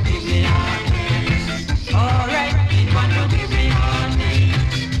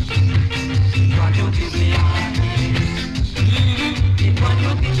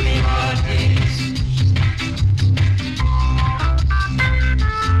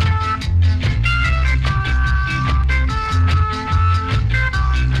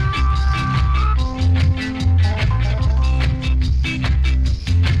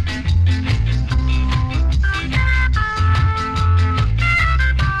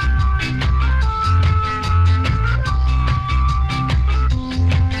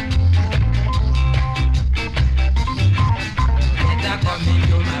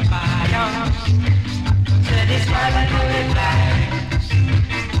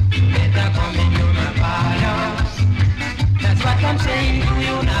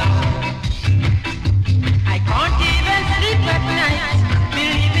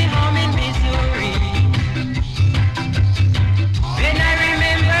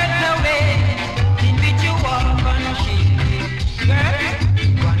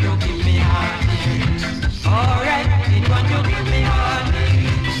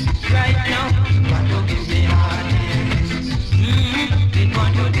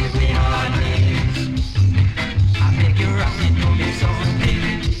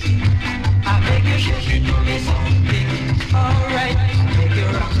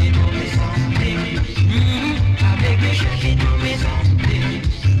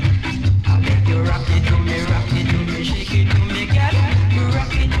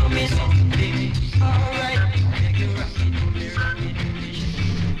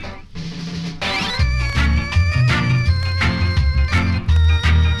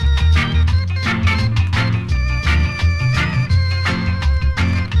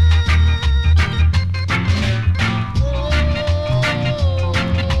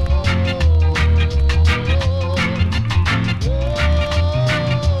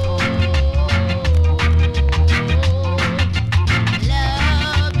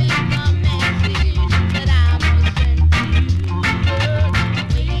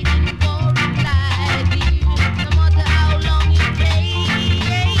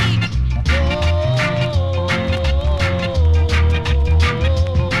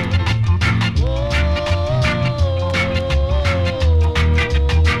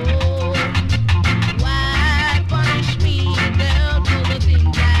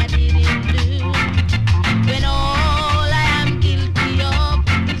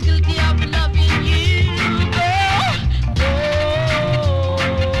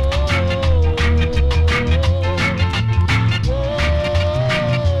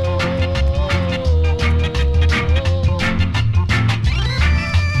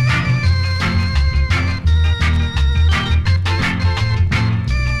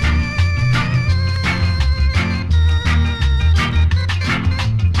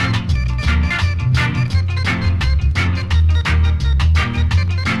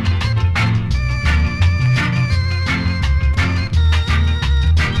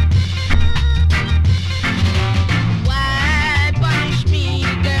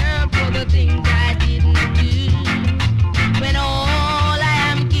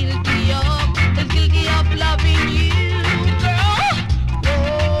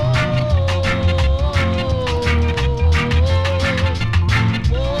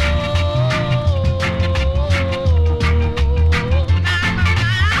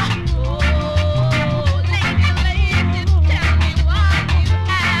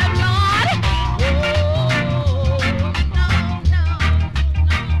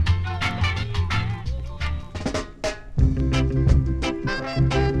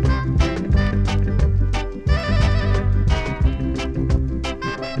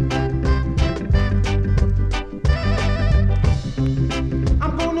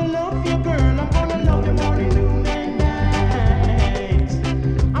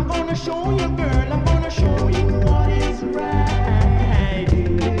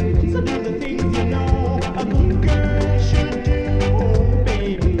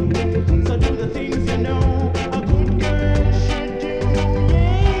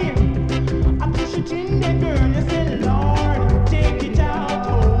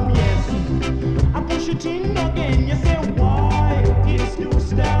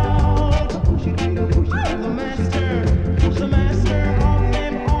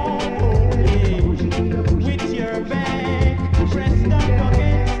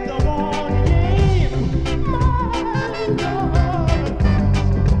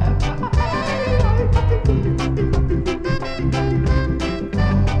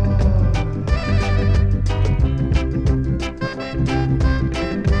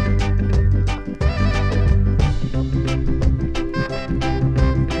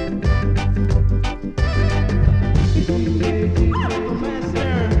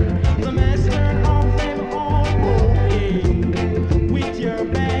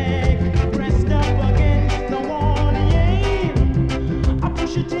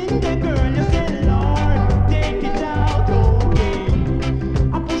 it in there, girl, you say, Lord, take it out, okay.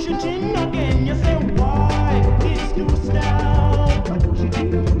 I push it in again, you say, why? It's too stout. I push it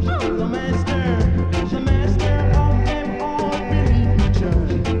in, the master of them all, believe me,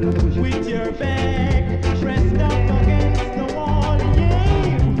 church. With your back pressed up against the wall, yeah.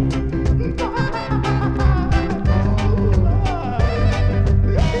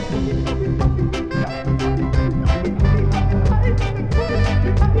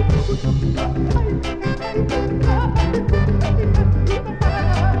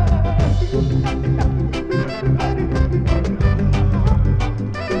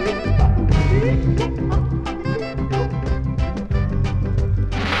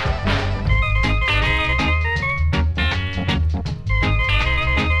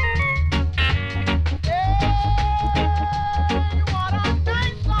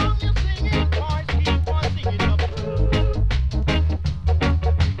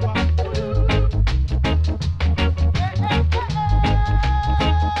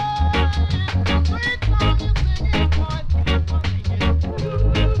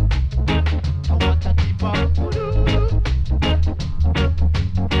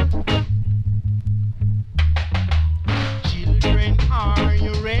 Children, are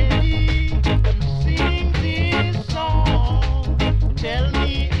you ready to sing this song? Tell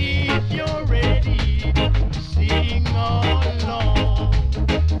me if you're ready to sing along.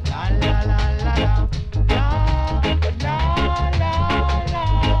 La la la la la, la la la la,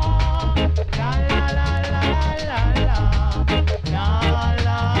 la la la la la la, la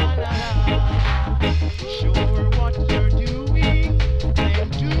la la. Sure what you're doing, then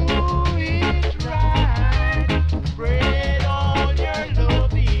do it right. Spread all your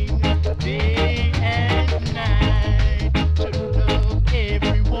loving day and night. To love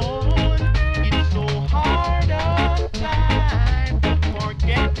everyone, it's so hard a time.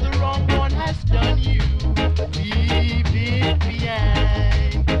 Forget the wrong one has done you, leave it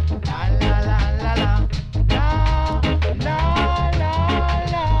behind. La la la la la, la la la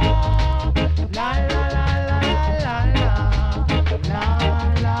la, la la la la la la, la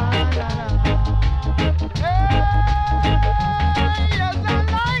la la. Hey, yes, I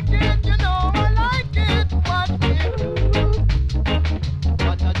like it, you know I like it. Watch me do,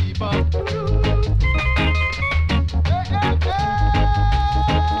 what a deep up do. Hey, hey, hey,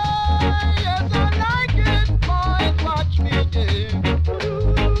 yes, I like it, boys, watch me do,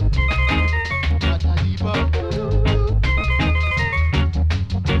 what a deep up do.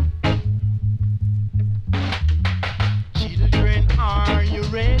 Children, are you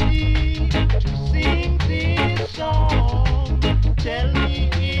ready to sing this song? Tell me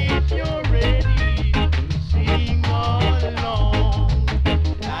if you're ready to sing along.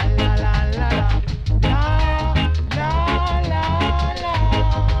 La la la la la, la la la la,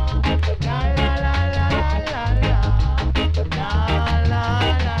 la la la la la la, la la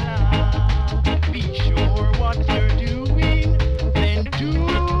la. Be sure what you're doing, then do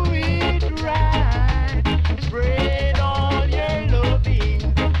it right. Spread all your loving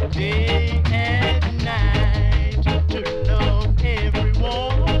day and night. To love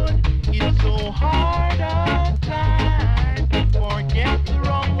everyone, it's so hard a time. Forget the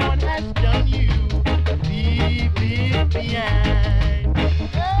wrong one has done you, leave it behind.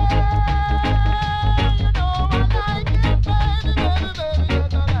 Hey, you know I like it, baby, baby, baby,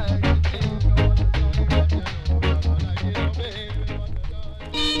 yes, I like it. You know what you're talking about, you know I like it, oh, baby, what you're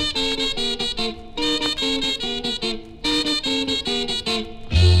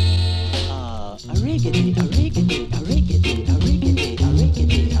A riggedy, a riggedy, a riggedy, a riggedy, a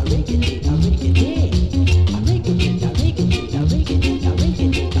riggedy, a riggedy, a riggedy. A riggedy, a riggedy, a riggedy, a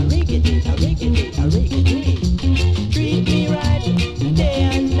riggedy, a riggedy, a riggedy, a riggedy. Treat me right day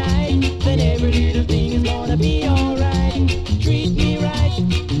and night, then every little thing is gonna be alright. Treat me right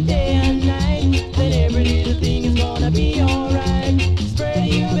day and night, then every little thing is gonna be alright. Spread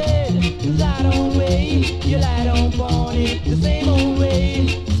your bed, lie down way, you lie down on it the same old way.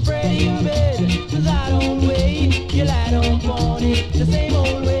 Spread your bed, lie down way, you lie down on it the same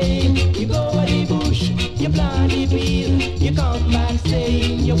old way. You go to the bush, you plant the peas, you come back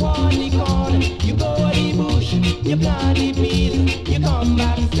saying you want the corn. You go to the bush, you plant the peas, you come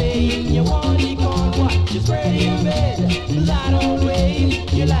back saying you want the corn. What? You spread your bed, lie down way,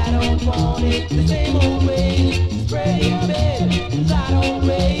 you lie down on it the same old way. Spread your bed, lie down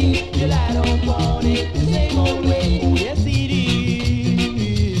way, you lie down on it the same old way. Yes it is,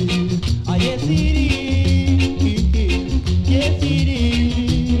 ah yes it is, yes it is,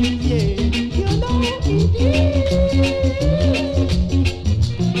 yeah, you know it is.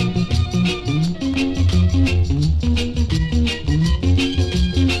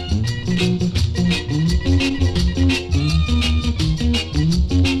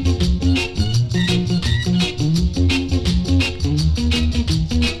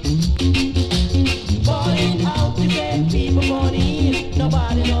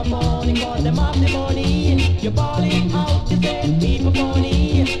 You're balling out, you said people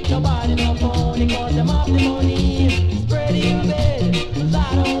phony. Nobody no phony, cause them off the money. Spread your bed,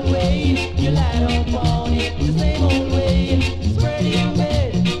 lie down way. You lie down phony, the same old way. Spread your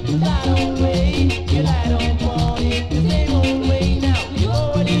bed, lie down way. You lie down phony, the same old way. Now you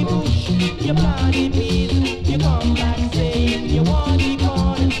go to the bush, you plant the peas. You come back saying you want the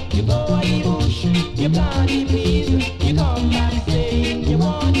corn. You go to the bush, you plant the peas. You come back saying you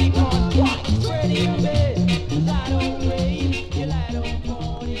want the corn. Why? Spread your bed, lie down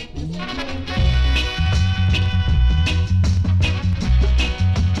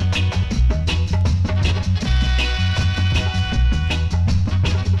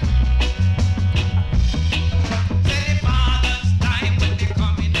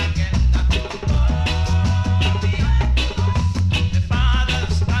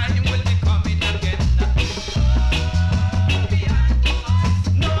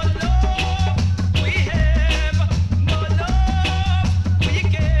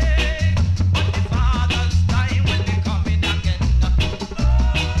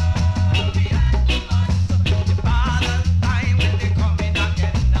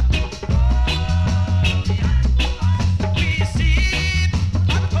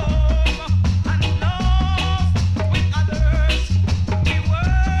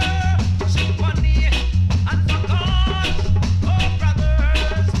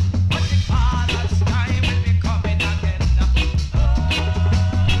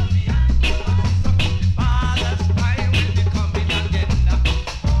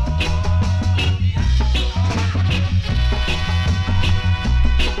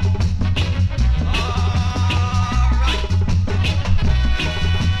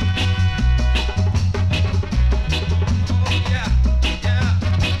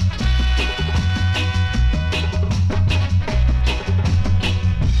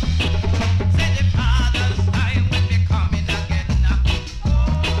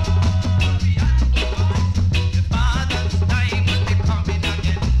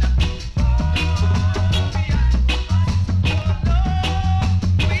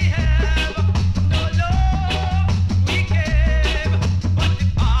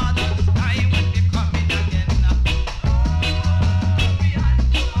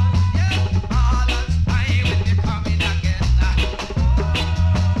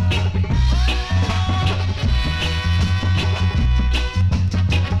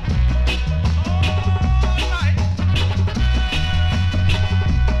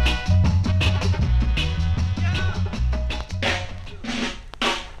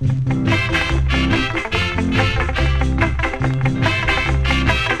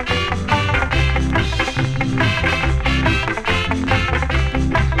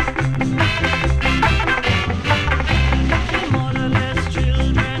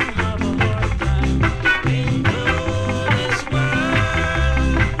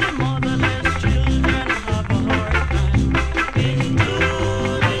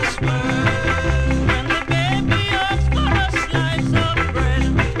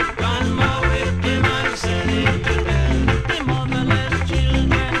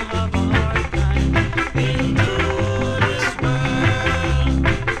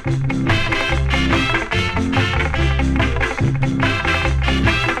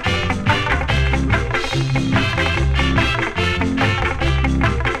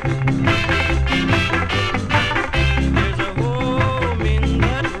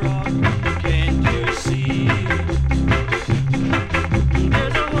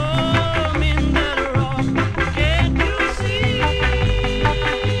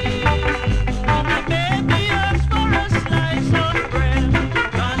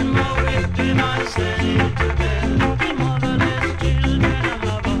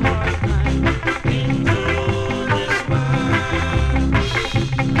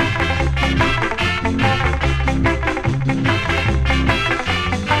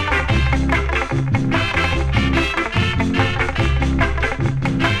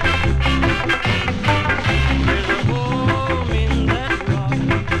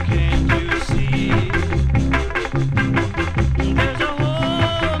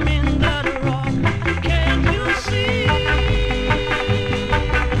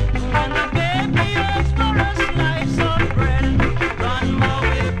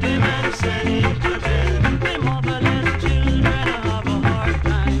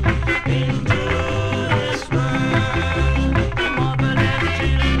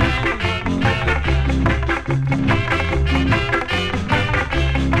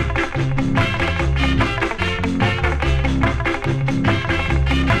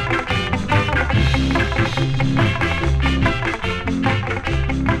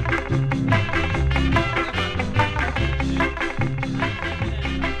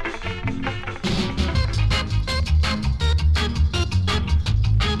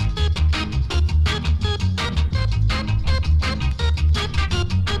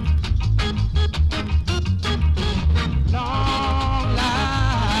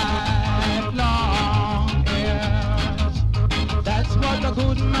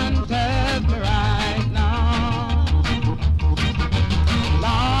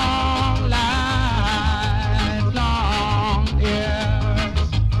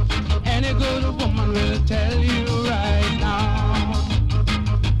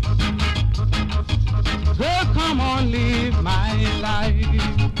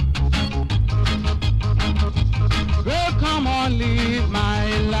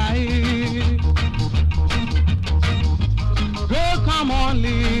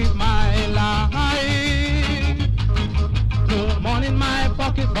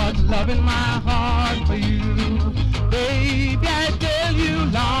loving my heart for you. Baby, I tell you,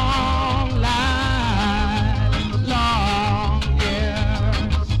 long life, long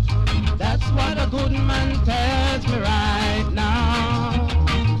years. That's what a good man tells me right now.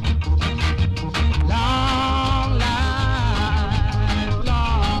 Long life,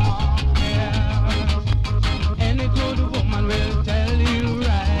 long years. Any good woman will tell you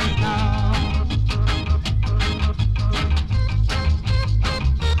right now.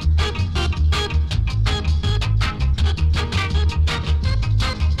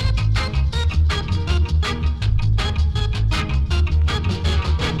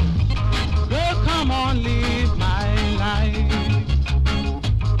 Girl, come on, live my life.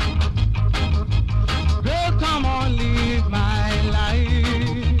 Girl, come on, live my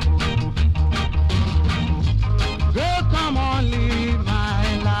life. Girl, come on, live my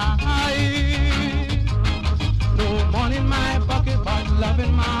life. No money in my pocket, but love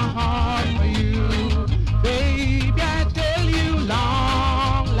in my heart for you. Baby, I tell you,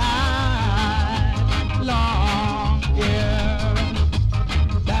 long life, long years.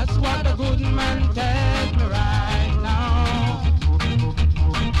 That's what a good man tells me right now.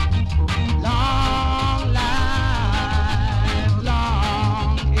 Long life,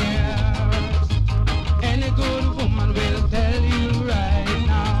 long years. Any good woman will tell you right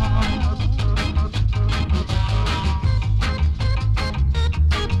now.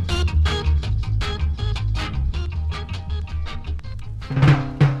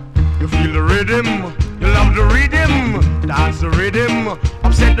 You feel the rhythm, you love the rhythm, dance the rhythm,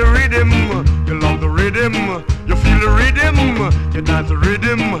 upset the rhythm. You love the rhythm, you feel the rhythm, you dance the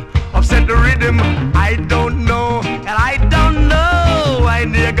rhythm, upset the rhythm. I don't know, and I don't know why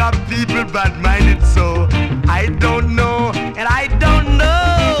they got people bad-minded so. I don't know, and I don't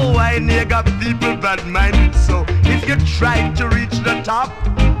know why they got people bad-minded so. If you try to reach the top,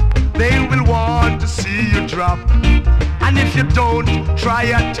 they will want to see you drop. And if you don't try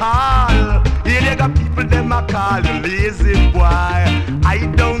at all, here they got people them a call you lazy boy.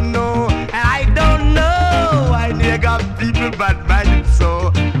 I don't know, and I don't know why they got people bad-minded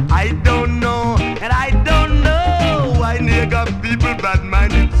so. I don't know, and I don't know why they got people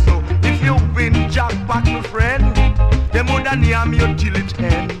bad-minded so. If you win jackpot, my friend, them woulda name you till it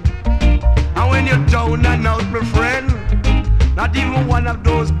end. And when you're down and out, my friend, not even one of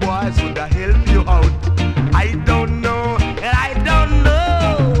those boys woulda help you out. I don't know, and I don't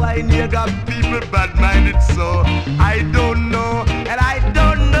know why you got people bad-minded so. I don't know, and I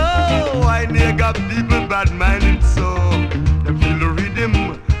don't know why you got people bad-minded so. Them feel the rhythm,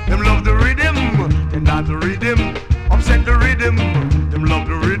 them love the rhythm, them dance the rhythm, upset the rhythm. Them love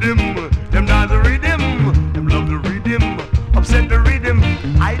the rhythm, them dance the rhythm, them love the rhythm, upset the rhythm.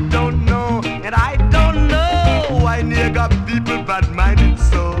 I don't know, and I don't know why you got people bad-minded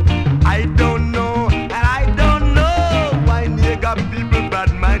so. I don't know, and I don't know why you got people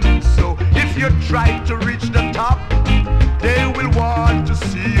bad-minded so. If you try to reach the top, they will want to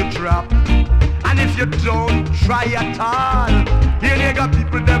see you drop. And if you don't try at all, here they got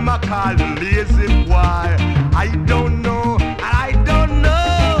people them a call you lazy boy. I don't know, and I don't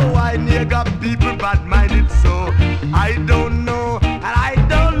know why you got people bad-minded so. I don't know, and I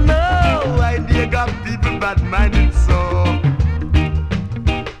don't know why you got people bad-minded so.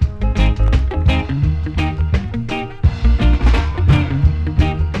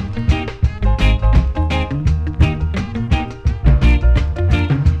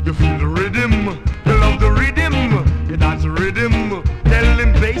 You feel the rhythm, you love the rhythm, you dance the rhythm. Tell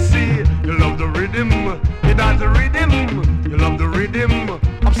him Basie, you love the rhythm, you dance the rhythm, you love the rhythm.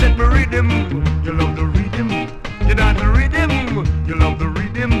 Upset the rhythm, you love the rhythm, you dance the rhythm, you love the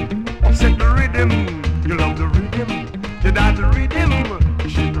rhythm. Upset the rhythm, you love the rhythm, you dance the rhythm, you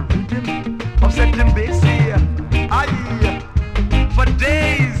shake the rhythm. Upset him Basie, aye, for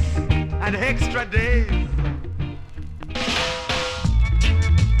days and extra days.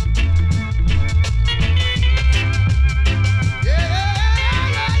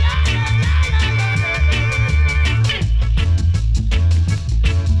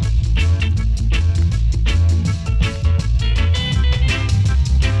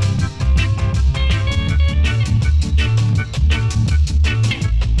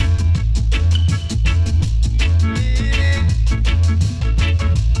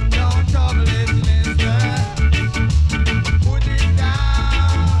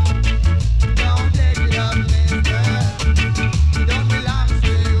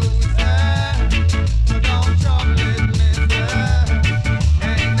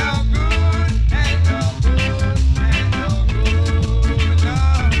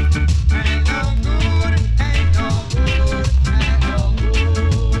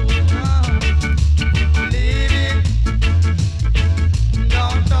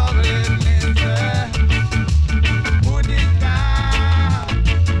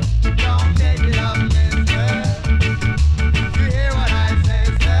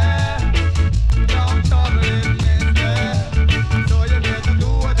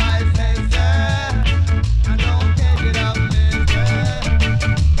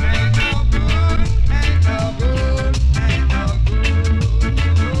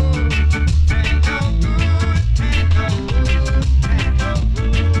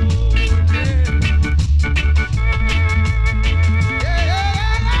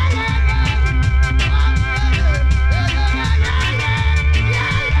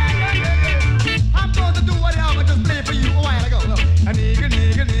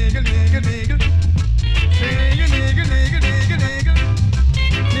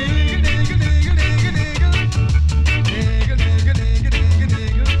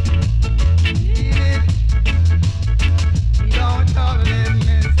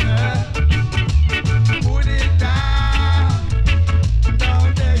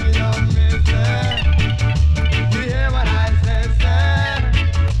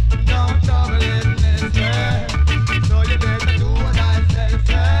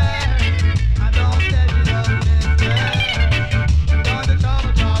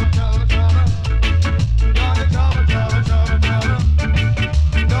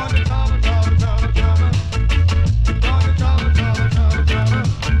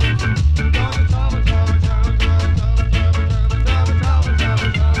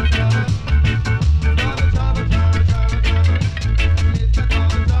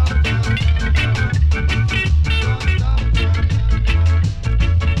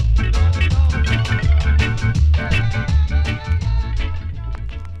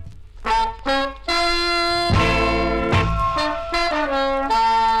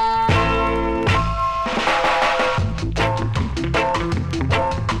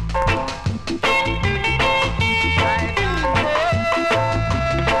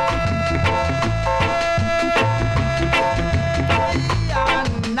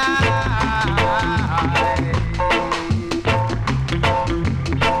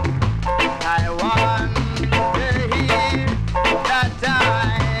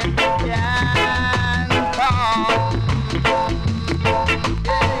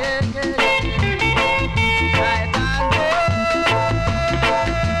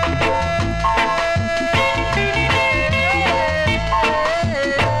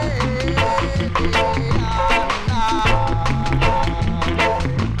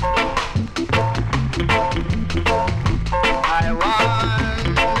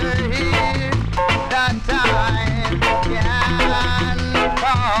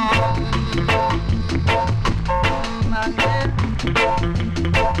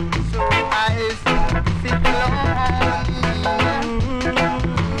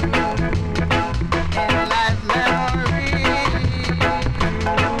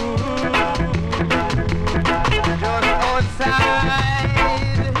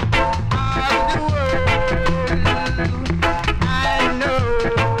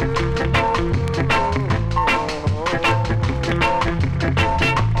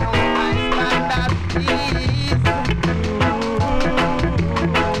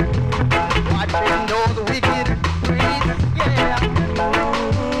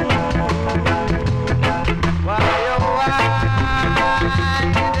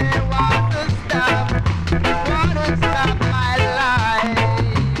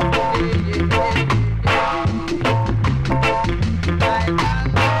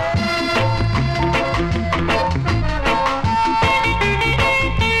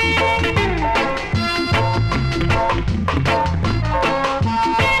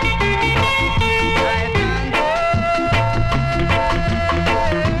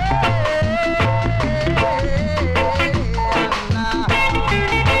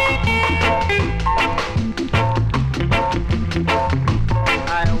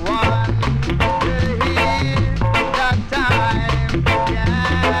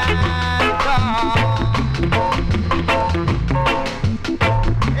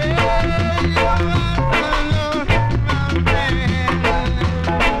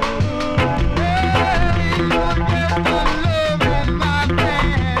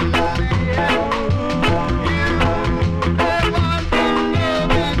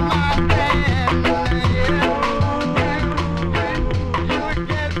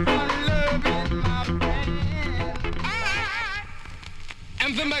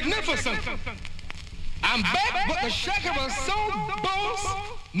 I'm back, but the shaker was so boss,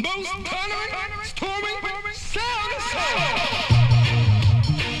 most thundering, storming, sound and soul.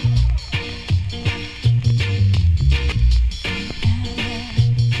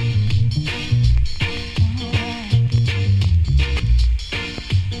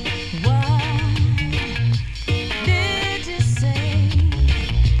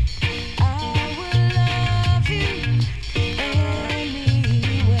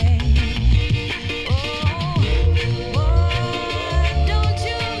 Don't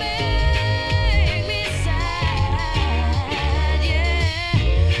you make me sad.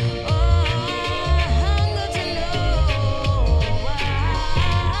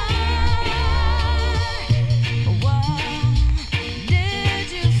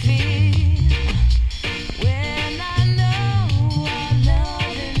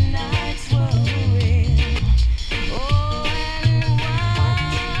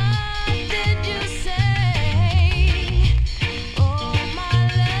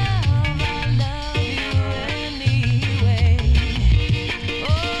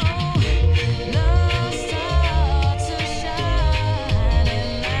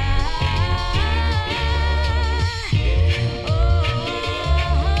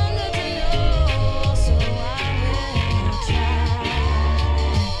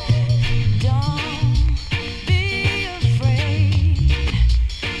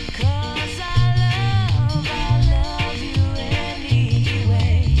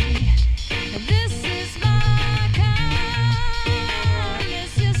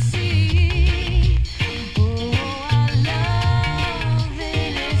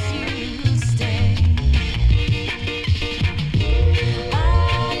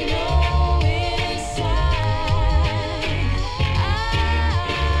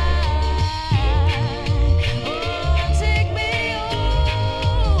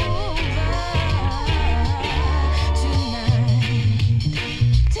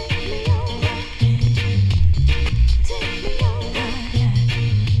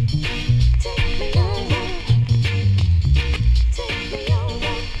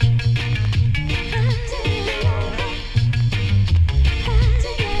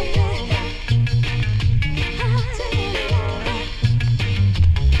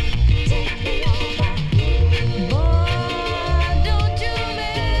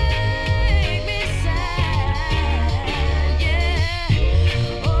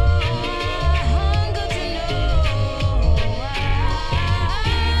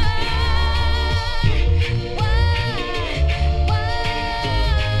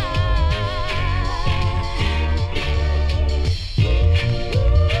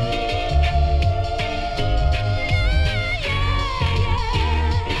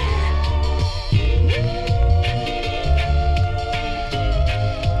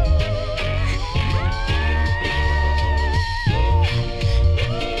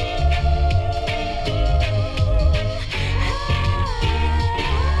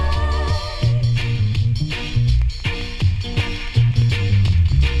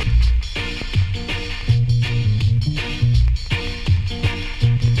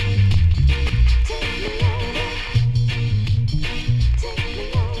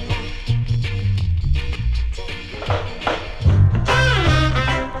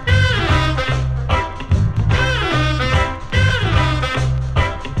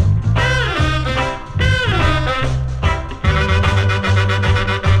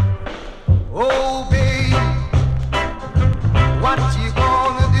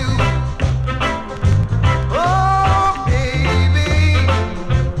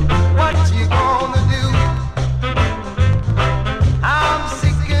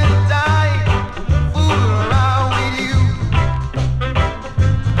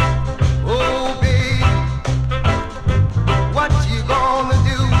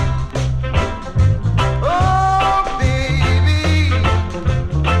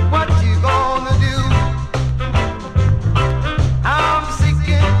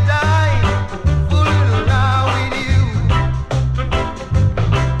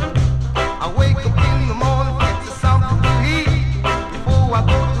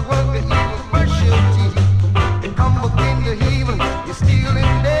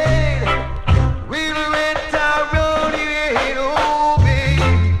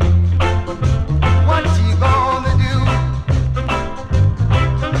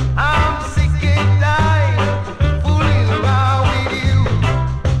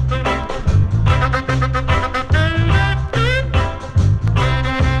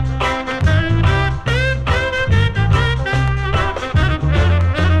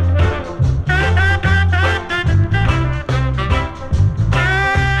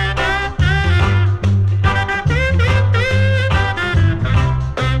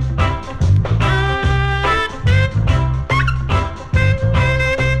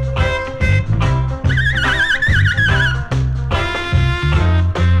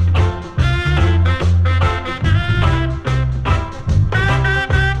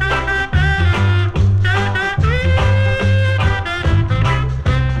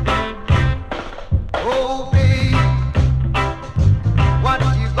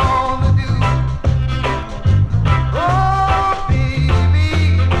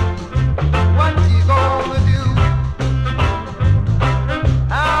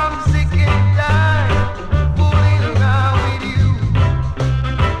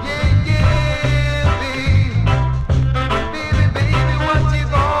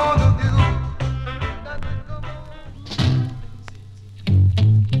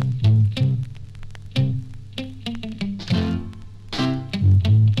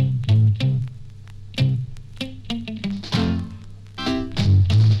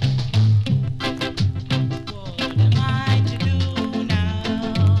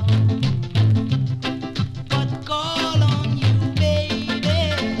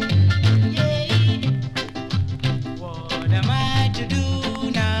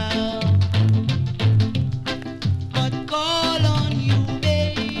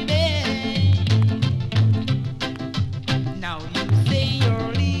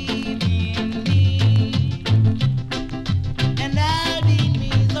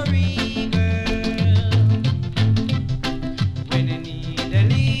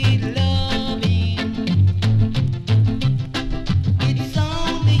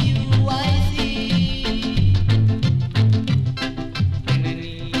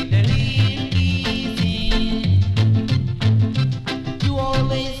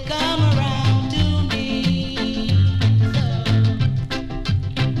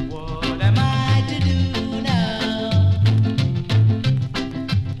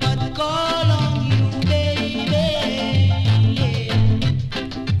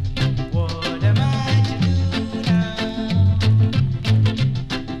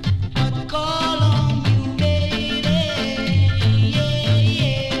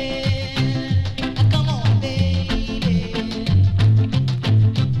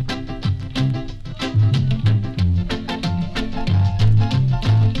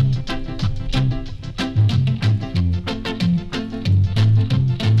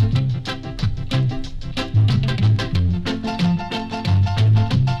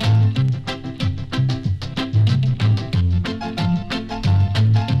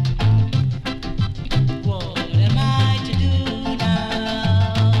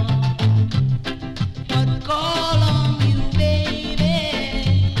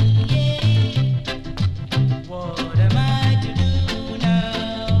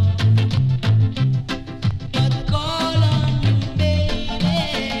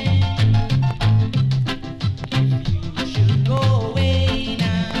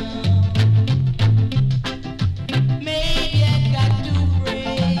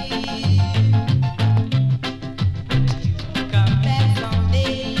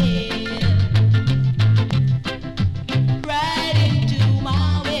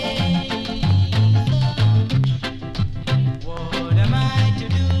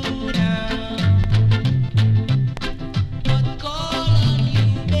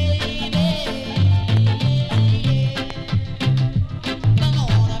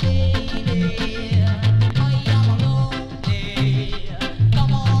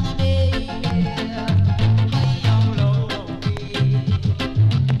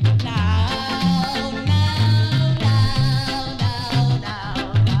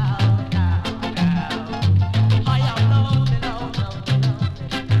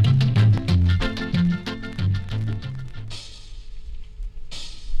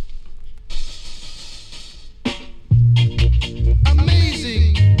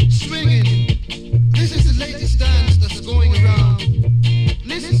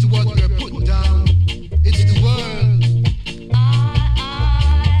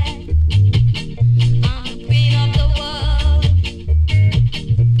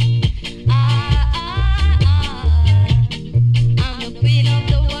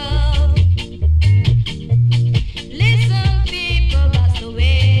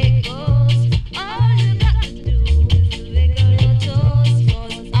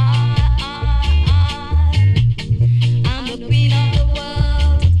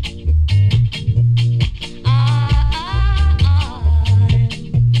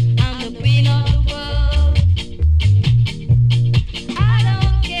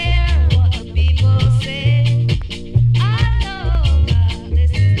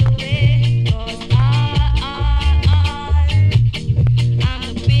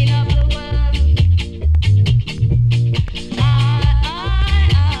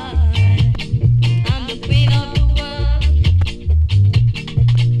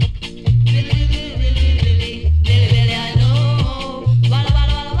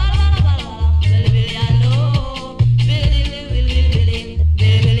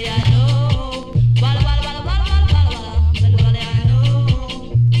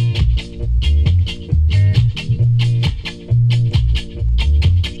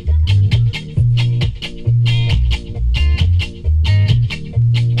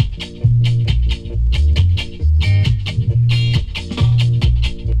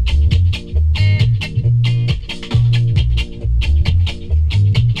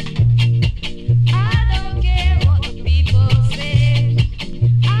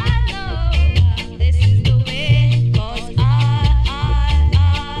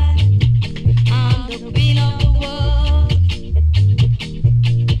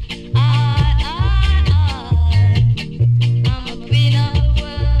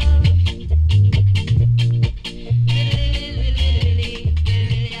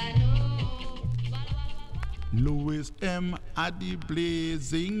 at the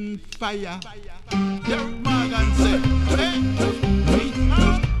blazing fire. Derek Morgan said, hey, meet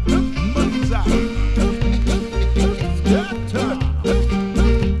up, Munza.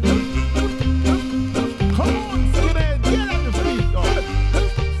 Come on, skinhead, get on your feet, dog.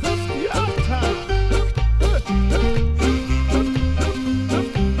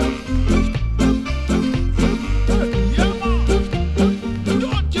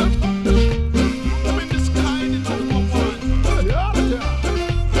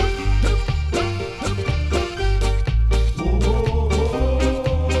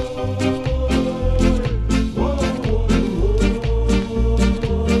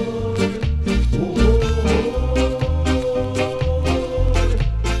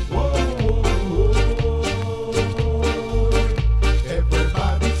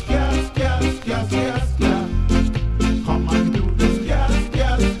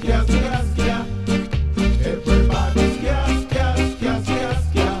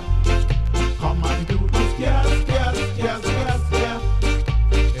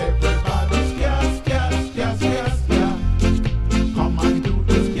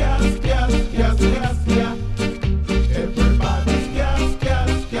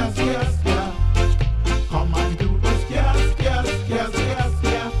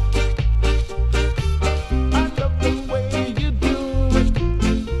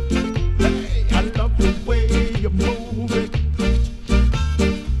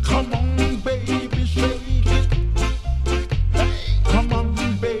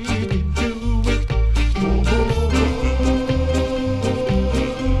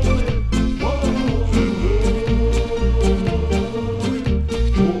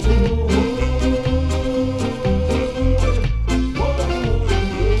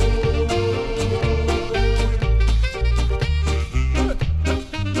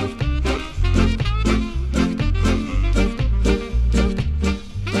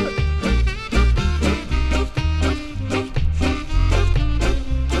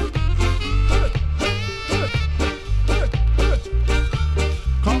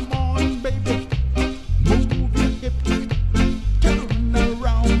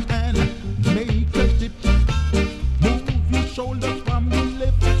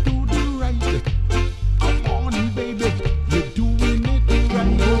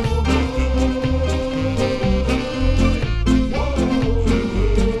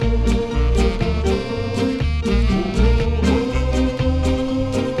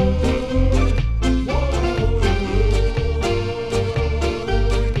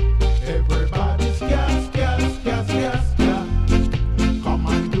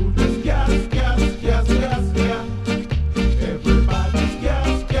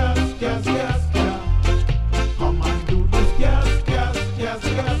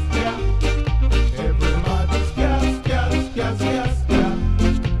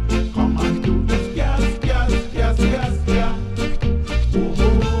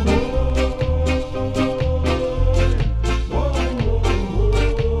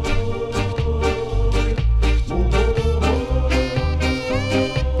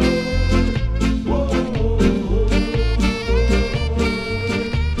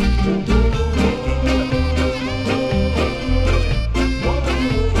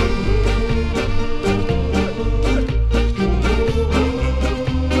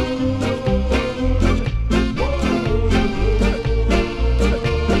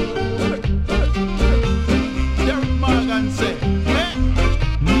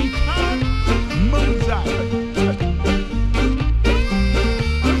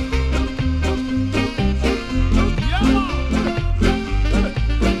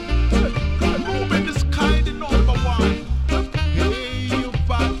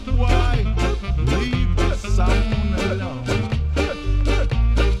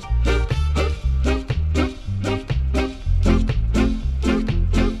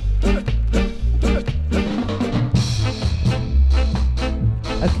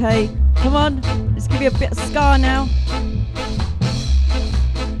 Okay, come on, let's give you a bit of ska now.